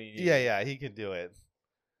you really need. Yeah, he can do it.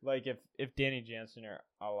 Like if Danny Jansen or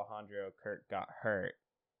Alejandro Kirk got hurt,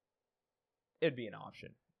 it'd be an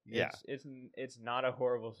option. Yeah, it's not a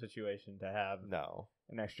horrible situation to have. No,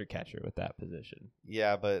 an extra catcher with that position.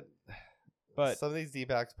 Yeah, but some of these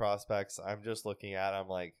D-backs prospects, I'm just looking at. I'm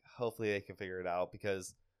like, hopefully they can figure it out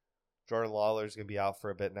because Jordan Lawler's going to be out for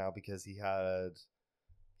a bit now because he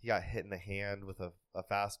got hit in the hand with a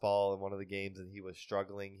fastball in one of the games and he was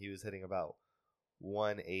struggling. He was hitting about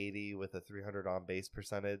 180 with a 300 on base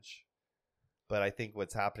percentage. But I think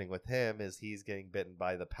what's happening with him is he's getting bitten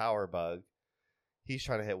by the power bug. He's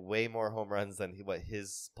trying to hit way more home runs than what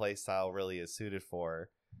his play style really is suited for.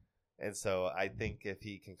 And so I think if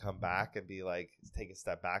he can come back and be like, take a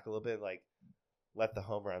step back a little bit, like let the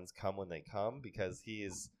home runs come when they come because he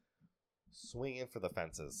is swinging for the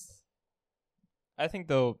fences. I think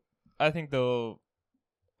Alec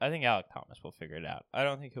Thomas will figure it out. I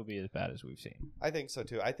don't think he'll be as bad as we've seen. I think so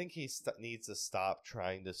too. I think he needs to stop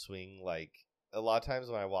trying to swing like a lot of times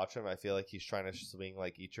when I watch him, I feel like he's trying to swing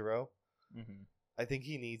like Ichiro. Mm-hmm. I think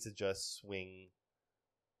he needs to just swing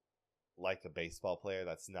like a baseball player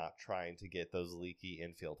that's not trying to get those leaky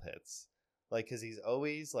infield hits. Like, because he's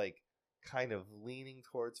always like kind of leaning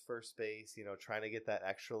towards first base, trying to get that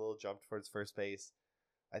extra little jump towards first base.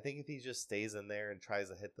 I think if he just stays in there and tries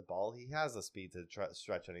to hit the ball, he has the speed to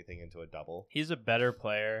stretch anything into a double. He's a better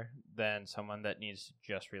player than someone that needs to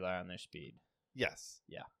just rely on their speed. Yes.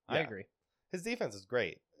 Yeah, I agree. His defense is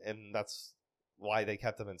great, and that's why they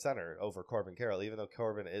kept him in center over Corbin Carroll. Even though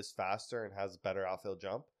Corbin is faster and has better outfield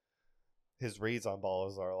jump, his reads on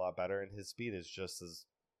balls are a lot better, and his speed is just as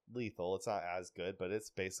lethal. It's not as good, but it's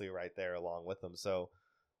basically right there along with him. So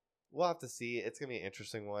we'll have to see. It's going to be an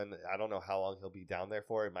interesting one. I don't know how long he'll be down there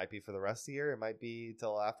for. It might be for the rest of the year. It might be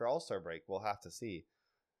till after All-Star break. We'll have to see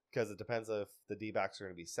because it depends if the D-backs are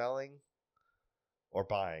going to be selling or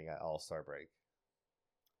buying at All-Star break.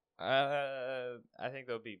 I think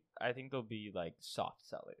they'll be like soft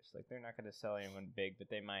sellers. Like they're not going to sell anyone big, but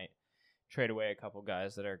they might trade away a couple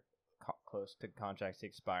guys that are close to contracts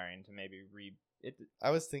expiring to maybe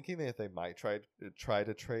I was thinking that they might try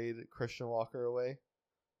to trade Christian Walker away.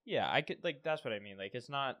 Yeah, I could that's what I mean. Like it's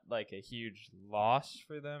not like a huge loss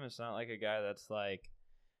for them. It's not like a guy that's like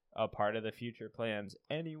a part of the future plans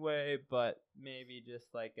anyway, but maybe just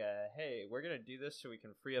like hey, we're going to do this so we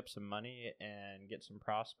can free up some money and get some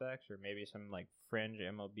prospects or maybe some like fringe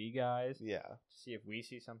MLB guys. Yeah. To see if we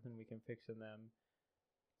see something we can fix in them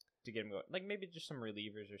to get them going. Like maybe just some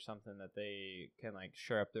relievers or something that they can like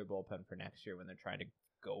shore up their bullpen for next year when they're trying to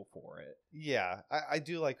go for it. Yeah, I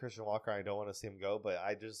do like Christian Walker. I don't want to see him go, but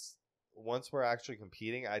once we're actually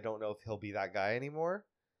competing, I don't know if he'll be that guy anymore.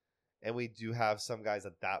 And we do have some guys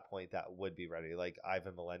at that point that would be ready, like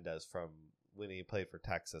Ivan Melendez from when he played for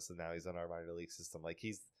Texas, and now he's in our minor league system. Like,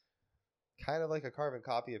 he's kind of like a carbon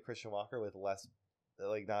copy of Christian Walker with less,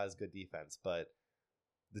 like, not as good defense, but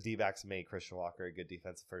the D-backs made Christian Walker a good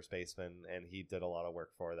defensive first baseman, and he did a lot of work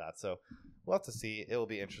for that. So we'll have to see. It will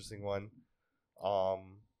be an interesting one. Yeah,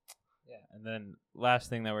 and then last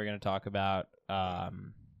thing that we're going to talk about,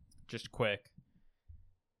 just quick.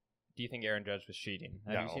 Do you think Aaron Judge was cheating?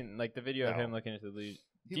 Have you seen like the video of him looking at the lead?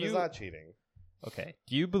 He was not cheating. Okay.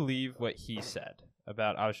 Do you believe what he said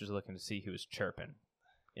about I was just looking to see who was chirping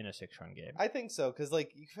in a 6-run game? I think so, because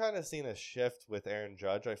like you've kind of seen a shift with Aaron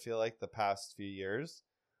Judge, I feel like, the past few years,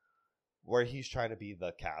 where he's trying to be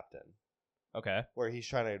the captain. Okay. Where he's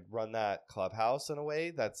trying to run that clubhouse in a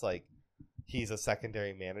way that's like he's a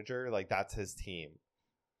secondary manager, like that's his team.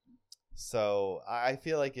 So I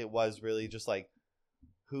feel like it was really just like,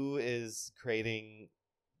 who is creating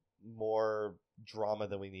more drama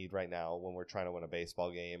than we need right now when we're trying to win a baseball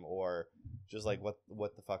game, or just like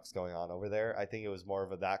what the fuck's going on over there? I think it was more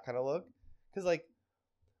of that kind of look, because like,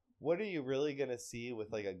 what are you really gonna see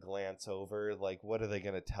with like a glance over? Like, what are they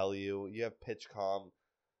gonna tell you? You have PitchCom.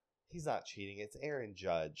 He's not cheating. It's Aaron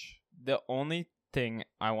Judge. The only thing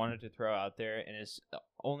I wanted to throw out there, and it's the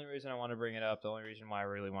only reason I want to bring it up, the only reason why I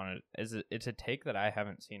really wanted it, is it's a take that I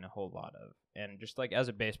haven't seen a whole lot of. And just like as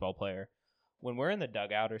a baseball player, when we're in the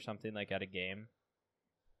dugout or something like at a game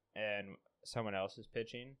and someone else is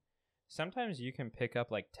pitching, sometimes you can pick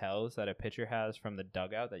up like tells that a pitcher has from the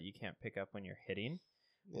dugout that you can't pick up when you're hitting.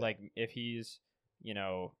 Yeah. Like if he's,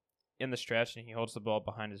 in the stretch and he holds the ball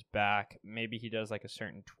behind his back, maybe he does like a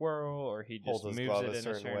certain twirl, or he just moves it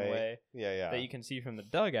in a certain way. Yeah. That you can see from the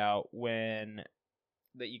dugout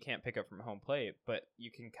that you can't pick up from home plate, but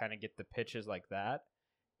you can kind of get the pitches like that.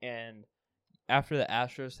 And after the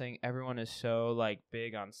Astros thing, everyone is so like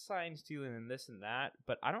big on sign stealing and this and that,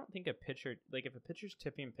 but I don't think a pitcher, like if a pitcher's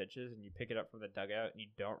tipping pitches and you pick it up from the dugout and you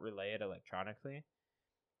don't relay it electronically,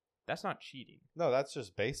 that's not cheating. No, that's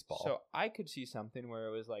just baseball. So I could see something where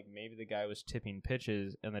it was like maybe the guy was tipping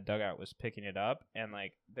pitches and the dugout was picking it up, and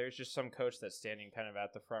like there's just some coach that's standing kind of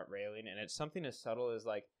at the front railing, and it's something as subtle as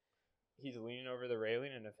like he's leaning over the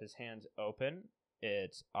railing, and if his hand's open,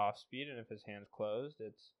 it's off speed, and if his hand's closed,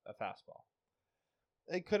 it's a fastball.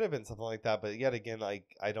 It could have been something like that, but yet again, like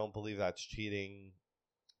I don't believe that's cheating.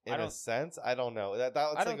 In a sense, I don't know. That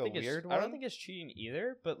was like a weird one. I don't think it's cheating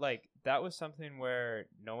either, but like that was something where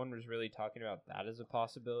no one was really talking about that as a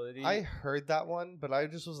possibility. I heard that one, but I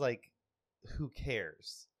just was like, who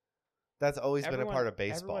cares? That's always been a part of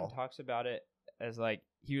baseball. Everyone talks about it as like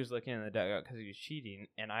he was looking in the dugout because he was cheating,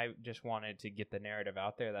 and I just wanted to get the narrative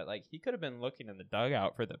out there that like he could have been looking in the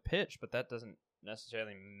dugout for the pitch, but that doesn't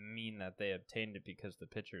necessarily mean that they obtained it because the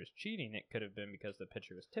pitcher is cheating. It could have been because the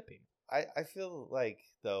pitcher was tipping. I feel like,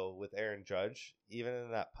 though, with Aaron Judge, even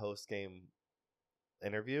in that post-game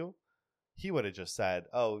interview, he would have just said,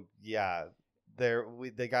 oh, yeah,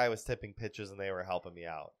 the guy was tipping pitches and they were helping me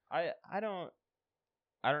out. I don't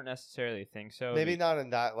necessarily think so. Maybe not in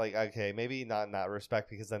that, like, okay, maybe not in that respect,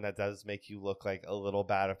 because then that does make you look like a little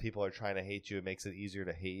bad. If people are trying to hate you, it makes it easier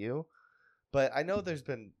to hate you. But I know there's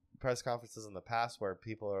been press conferences in the past where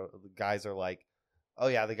guys are like, oh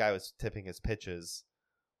yeah, the guy was tipping his pitches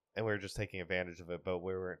and we were just taking advantage of it, but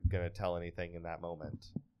we weren't going to tell anything in that moment.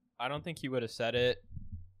 I don't think he would have said it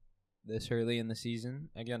this early in the season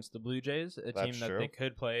against the Blue Jays, a team that they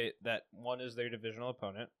could play, that one is their divisional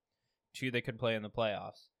opponent, two they could play in the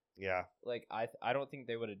playoffs. Yeah. Like I don't think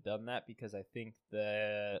they would have done that, because I think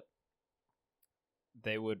that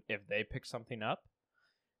they would, if they pick something up,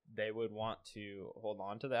 they would want to hold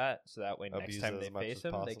on to that, so that way next time they face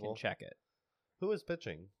him, they can check it. Who was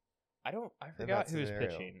pitching? I forgot who was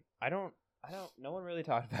pitching. No one really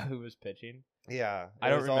talked about who was pitching. Yeah. I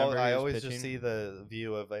don't remember. I always just see the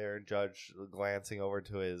view of Aaron Judge glancing over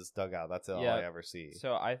to his dugout. That's all I ever see.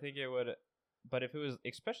 So I think it would, but if it was,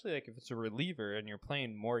 especially like if it's a reliever and you're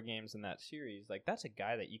playing more games in that series, like that's a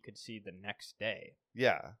guy that you could see the next day.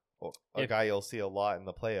 Yeah. Well, a guy you'll see a lot in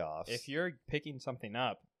the playoffs. If you're picking something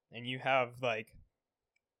up and you have like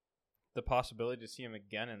the possibility to see him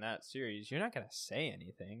again in that series, you're not going to say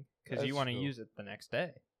anything because you want to use it the next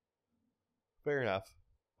day. Fair enough.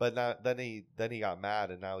 But now, then he got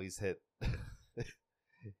mad, and now he's hit.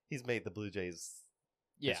 He's made the Blue Jays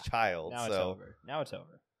his child. Now it's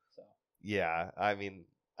over. So yeah, I mean,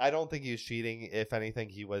 I don't think he was cheating. If anything,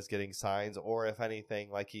 he was getting signs, or if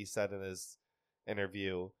anything, like he said in his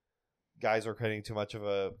interview, guys were creating too much of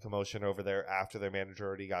a commotion over there after their manager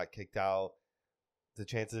already got kicked out. The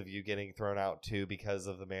chances of you getting thrown out too because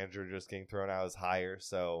of the manager just getting thrown out is higher.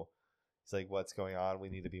 So it's like, what's going on? We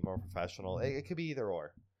need to be more professional. It could be either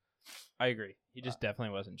or. I agree. He just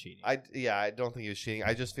definitely wasn't cheating. I don't think he was cheating.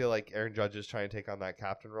 I just feel like Aaron Judge is trying to take on that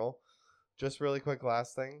captain role. Just really quick,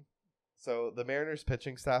 last thing. So the Mariners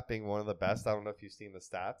pitching staff being one of the best. I don't know if you've seen the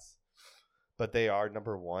stats, but they are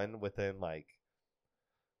number one within like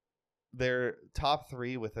their top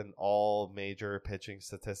three within all major pitching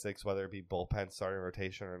statistics, whether it be bullpen, starting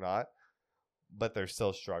rotation, or not. But they're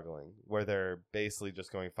still struggling, where they're basically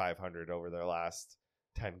just going 500 over their last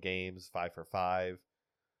 10 games, 5 for 5.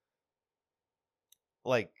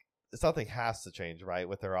 Like, something has to change, right,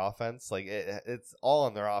 with their offense. Like, it's all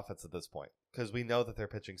on their offense at this point, because we know that their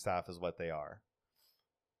pitching staff is what they are.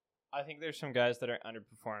 I think there's some guys that are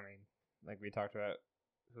underperforming. Like we talked about,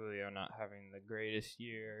 Julio not having the greatest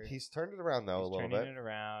year. He's turned it around, though, a little bit. He's turning it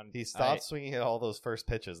around. He stopped swinging at all those first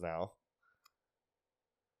pitches now.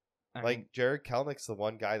 I like, mean, Jared Kelnick's the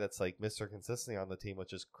one guy that's, like, Mr. Consistency on the team,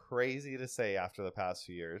 which is crazy to say after the past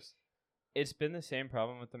few years. it's been the same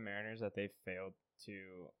problem with the Mariners that they failed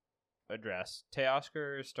to address.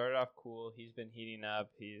 Teoscar started off cool. He's been heating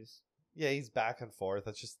up. He's back and forth.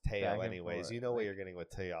 That's just Back Teo and anyways. forth. You know what Like, you're getting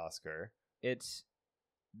with Teoscar.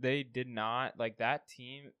 They did not, like, that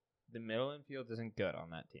team, the middle infield isn't good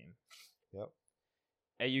on that team. Yep.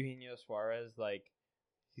 Eugenio Suarez, like,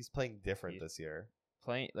 He's playing different this year.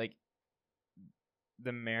 playing, like,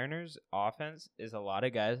 the Mariners' offense is a lot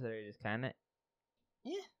of guys that are just kind of,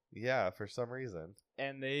 Yeah, for some reason.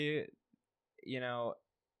 and they,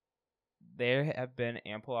 there have been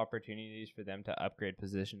ample opportunities for them to upgrade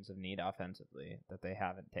positions of need offensively that they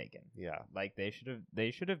haven't taken. Yeah. Like, they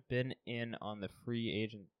should have been in on the free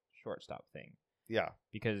agent shortstop thing, Yeah.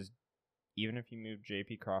 because even if you move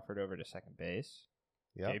J.P. Crawford over to second base,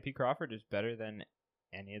 Yeah. J.P. Crawford is better than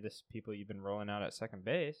any of the people you've been rolling out at second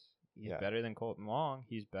base. He's Yeah. better than Colton Long.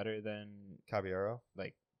 He's better than, Caballero.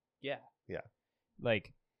 like, yeah. Yeah.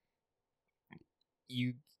 Like,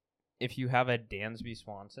 if you have a Dansby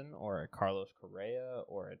Swanson or a Carlos Correa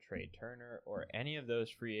or a Trey Turner or any of those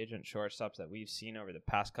free agent shortstops that we've seen over the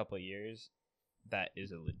past couple of years, that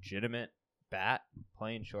is a legitimate bat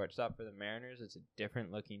playing shortstop for the Mariners, it's a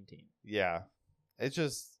different looking team. Yeah. It's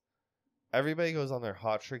just everybody goes on their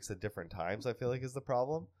hot streaks at different times, I feel like, is the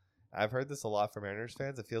problem. I've heard this a lot from Mariners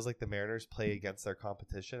fans. It feels like the Mariners play against their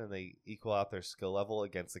competition and they equal out their skill level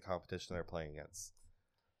against the competition they're playing against.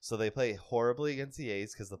 So they play horribly against the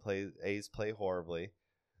A's because the A's play horribly.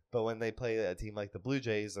 But when they play a team like the Blue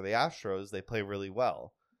Jays or the Astros, they play really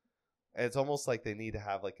well. And it's almost like they need to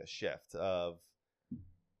have like a shift of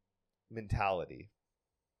mentality.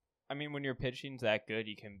 I mean, when your pitching's that good,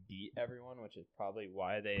 you can beat everyone, which is probably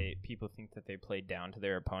why people think that they play down to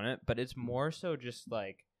their opponent. But it's more so just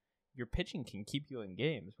like your pitching can keep you in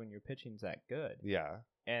games when your pitching's that good. Yeah.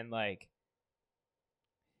 And like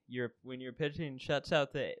when your pitching shuts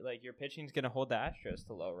out your pitching's gonna hold the Astros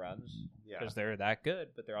to low runs because they're that good,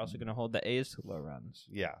 but they're also gonna hold the A's to low runs.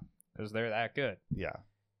 Yeah. Because they're that good. Yeah.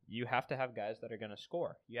 You have to have guys that are gonna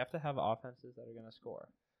score. You have to have offenses that are gonna score.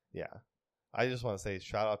 Yeah. I just want to say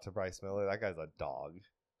shout out to Bryce Miller. That guy's a dog.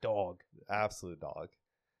 Absolute dog.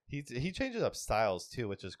 He changes up styles too,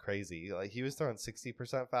 which is crazy. Like, he was throwing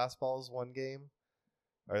 60% fastballs one game,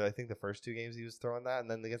 or I think the first two games he was throwing that,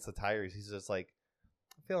 and then against the Tigers, he's just like,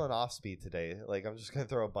 I'm feeling off speed today. Like, I'm just gonna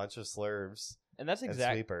throw a bunch of slurves and that's and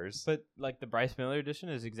exactly. sweepers. But like the Bryce Miller edition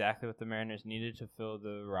is exactly what the Mariners needed to fill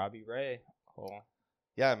the Robbie Ray hole.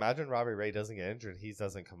 Yeah, imagine Robbie Ray doesn't get injured. He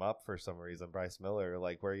doesn't come up for some reason. Bryce Miller,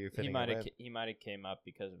 like, where are you fitting him in? He might have came up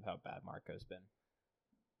because of how bad Marco's been.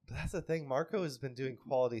 But that's the thing. Marco has been doing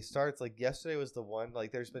quality starts. Like, yesterday was the one.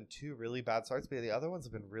 Like, there's been two really bad starts, but the other ones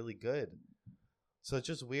have been really good. So it's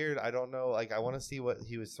just weird. I don't know. Like, I want to see what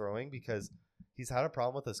he was throwing because he's had a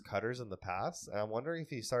problem with his cutters in the past. And I'm wondering if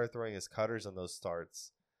he started throwing his cutters in those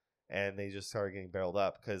starts and they just started getting barreled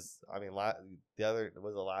up. Because, I mean, was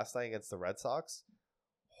the last night against the Red Sox?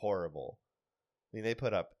 Horrible. I mean, they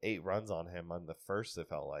put up 8 runs on him on the first, it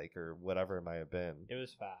felt like, or whatever it might have been. It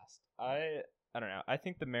was fast. I don't know. I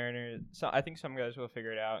think the Mariners. So I think some guys will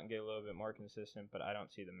figure it out and get a little bit more consistent, but I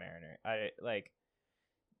don't see the Mariner.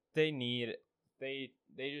 They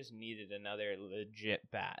just needed another legit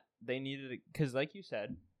bat. They needed because, like you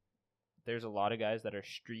said, there's a lot of guys that are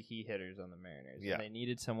streaky hitters on the Mariners. Yeah. And they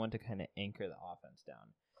needed someone to kind of anchor the offense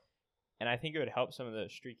down. And I think it would help some of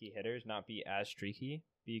those streaky hitters not be as streaky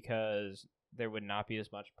because there would not be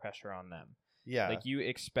as much pressure on them. Yeah. Like, you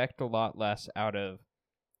expect a lot less out of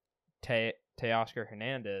Teoscar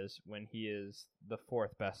Hernandez when he is the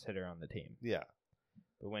fourth best hitter on the team. Yeah.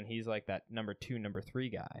 But when he's like that number 2, number 3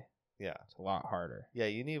 guy, Yeah. it's a lot harder. Yeah,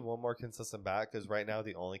 you need one more consistent bat because right now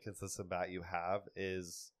the only consistent bat you have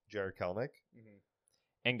is Jared Kelnick. Mm-hmm.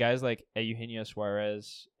 And guys like Eugenio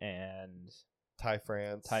Suarez and Ty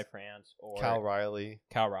France, or Cal Riley,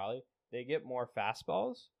 they get more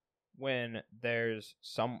fastballs when there's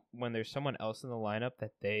someone else in the lineup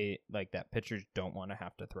that that pitchers don't want to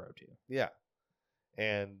have to throw to. Yeah,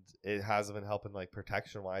 and it hasn't been helping like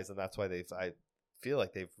protection wise, and that's why I feel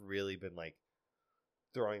like they've really been like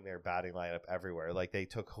throwing their batting lineup everywhere. Like they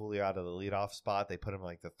took Julio out of the leadoff spot, they put him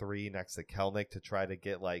like the 3 next to Kelnick to try to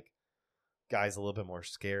get like guys a little bit more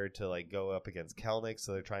scared to like go up against Kelnick,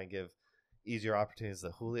 so they're trying to give easier opportunities to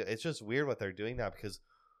Julio. It's just weird what they're doing now because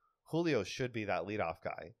Julio should be that leadoff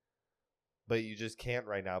guy, but you just can't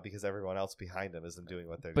right now because everyone else behind him isn't doing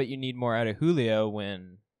what they're doing. But you need more out of Julio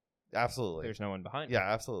when absolutely there's no one behind him.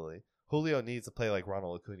 Yeah, absolutely. Julio needs to play like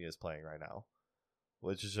Ronald Acuna is playing right now,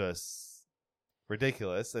 which is just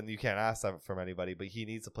ridiculous, and you can't ask that from anybody, but he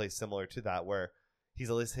needs to play similar to that where he's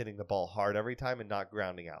at least hitting the ball hard every time and not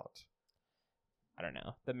grounding out. I don't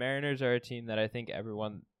know. The Mariners are a team that I think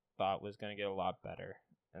everyone thought was going to get a lot better,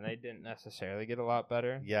 and they didn't necessarily get a lot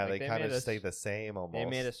better. Yeah, like, they kind of stayed the same almost. They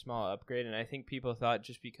made a small upgrade, and I think people thought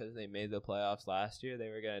just because they made the playoffs last year, they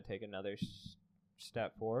were going to take another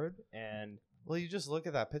step forward. And well, you just look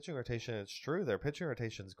at that pitching rotation. It's true. Their pitching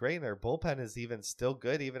rotation is great. And their bullpen is even still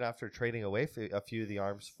good, even after trading away a few of the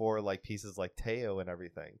arms for like pieces like Teo and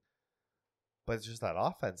everything. But it's just that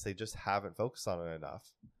offense. They just haven't focused on it enough.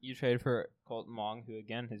 You trade for Colton Wong, who,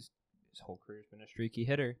 again, his whole career's been a streaky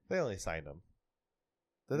hitter. They only signed him.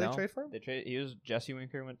 Did they trade for him? Jesse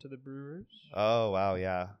Winker went to the Brewers. Oh, wow,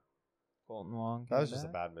 yeah. Colton Wong. That was just a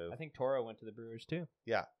bad move. I think Toro went to the Brewers, too.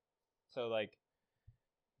 Yeah. So, like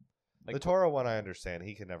the Toro one, I understand.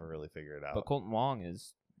 He could never really figure it out. But Colton Wong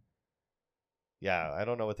is... Yeah, I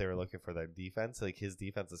don't know what they were looking for their defense. Like, his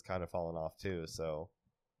defense has kind of fallen off, too, so...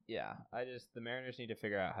 Yeah, the Mariners need to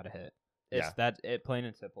figure out how to hit. It's plain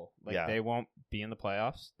and simple. Like they won't be in the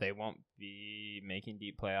playoffs. They won't be making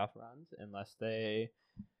deep playoff runs unless they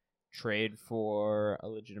trade for a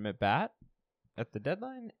legitimate bat at the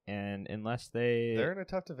deadline, and unless they're in a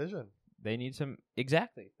tough division. They need some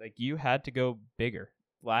exactly. Like you had to go bigger.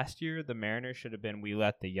 Last year the Mariners should have been we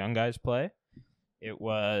let the young guys play. It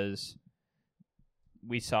was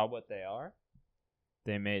we saw what they are.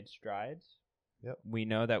 They made strides. Yep. We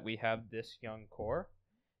know that we have this young core.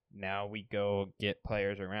 Now we go get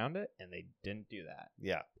players around it, and they didn't do that.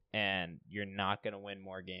 Yeah. And you're not going to win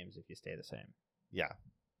more games if you stay the same. Yeah.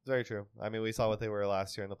 Very true. I mean, we saw what they were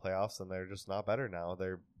last year in the playoffs, and they're just not better now.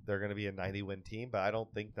 They're going to be a 90-win team, but I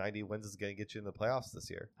don't think 90 wins is going to get you in the playoffs this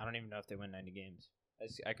year. I don't even know if they win 90 games.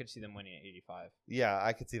 I could see them winning at 85. Yeah,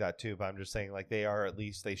 I could see that too, but I'm just saying, like, they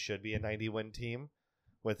should be a 90-win team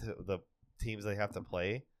with the teams they have to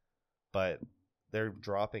play, but they're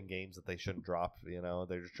dropping games that they shouldn't drop,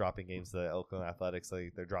 They're just dropping games that Oakland Athletics,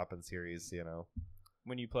 they're dropping series,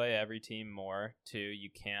 When you play every team more, too, you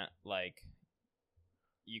can't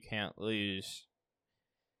lose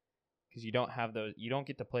because you don't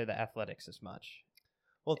get to play the Athletics as much.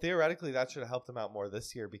 Well, theoretically, that should have helped them out more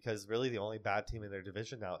this year because really the only bad team in their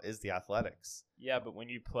division now is the Athletics. Yeah, but when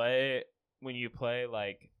you play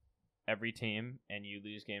like every team and you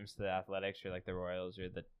lose games to the Athletics or like the Royals or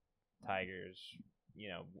the Tigers,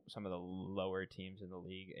 some of the lower teams in the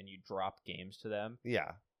league, and you drop games to them.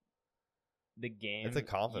 Yeah. The game, it's a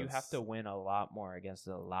confidence. You have to win a lot more against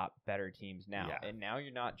a lot better teams now. Yeah. And now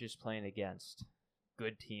you're not just playing against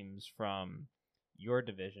good teams from your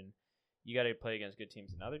division. You got to play against good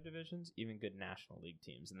teams in other divisions, even good National League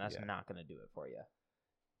teams, and that's not going to do it for you.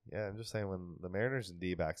 Yeah, I'm just saying when the Mariners and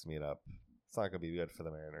D-backs meet up, it's not going to be good for the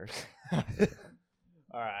Mariners.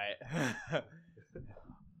 All right.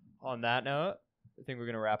 On that note, I think we're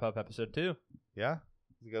going to wrap up episode 2. Yeah?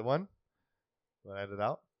 It's a good one? Want to end it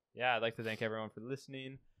out? Yeah, I'd like to thank everyone for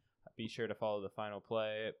listening. Be sure to follow the Final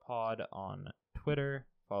Play Pod on Twitter.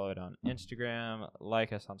 Follow it on Instagram.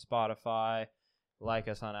 Like us on Spotify. Like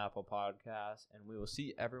us on Apple Podcasts. And we will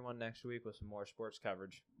see everyone next week with some more sports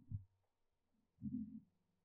coverage.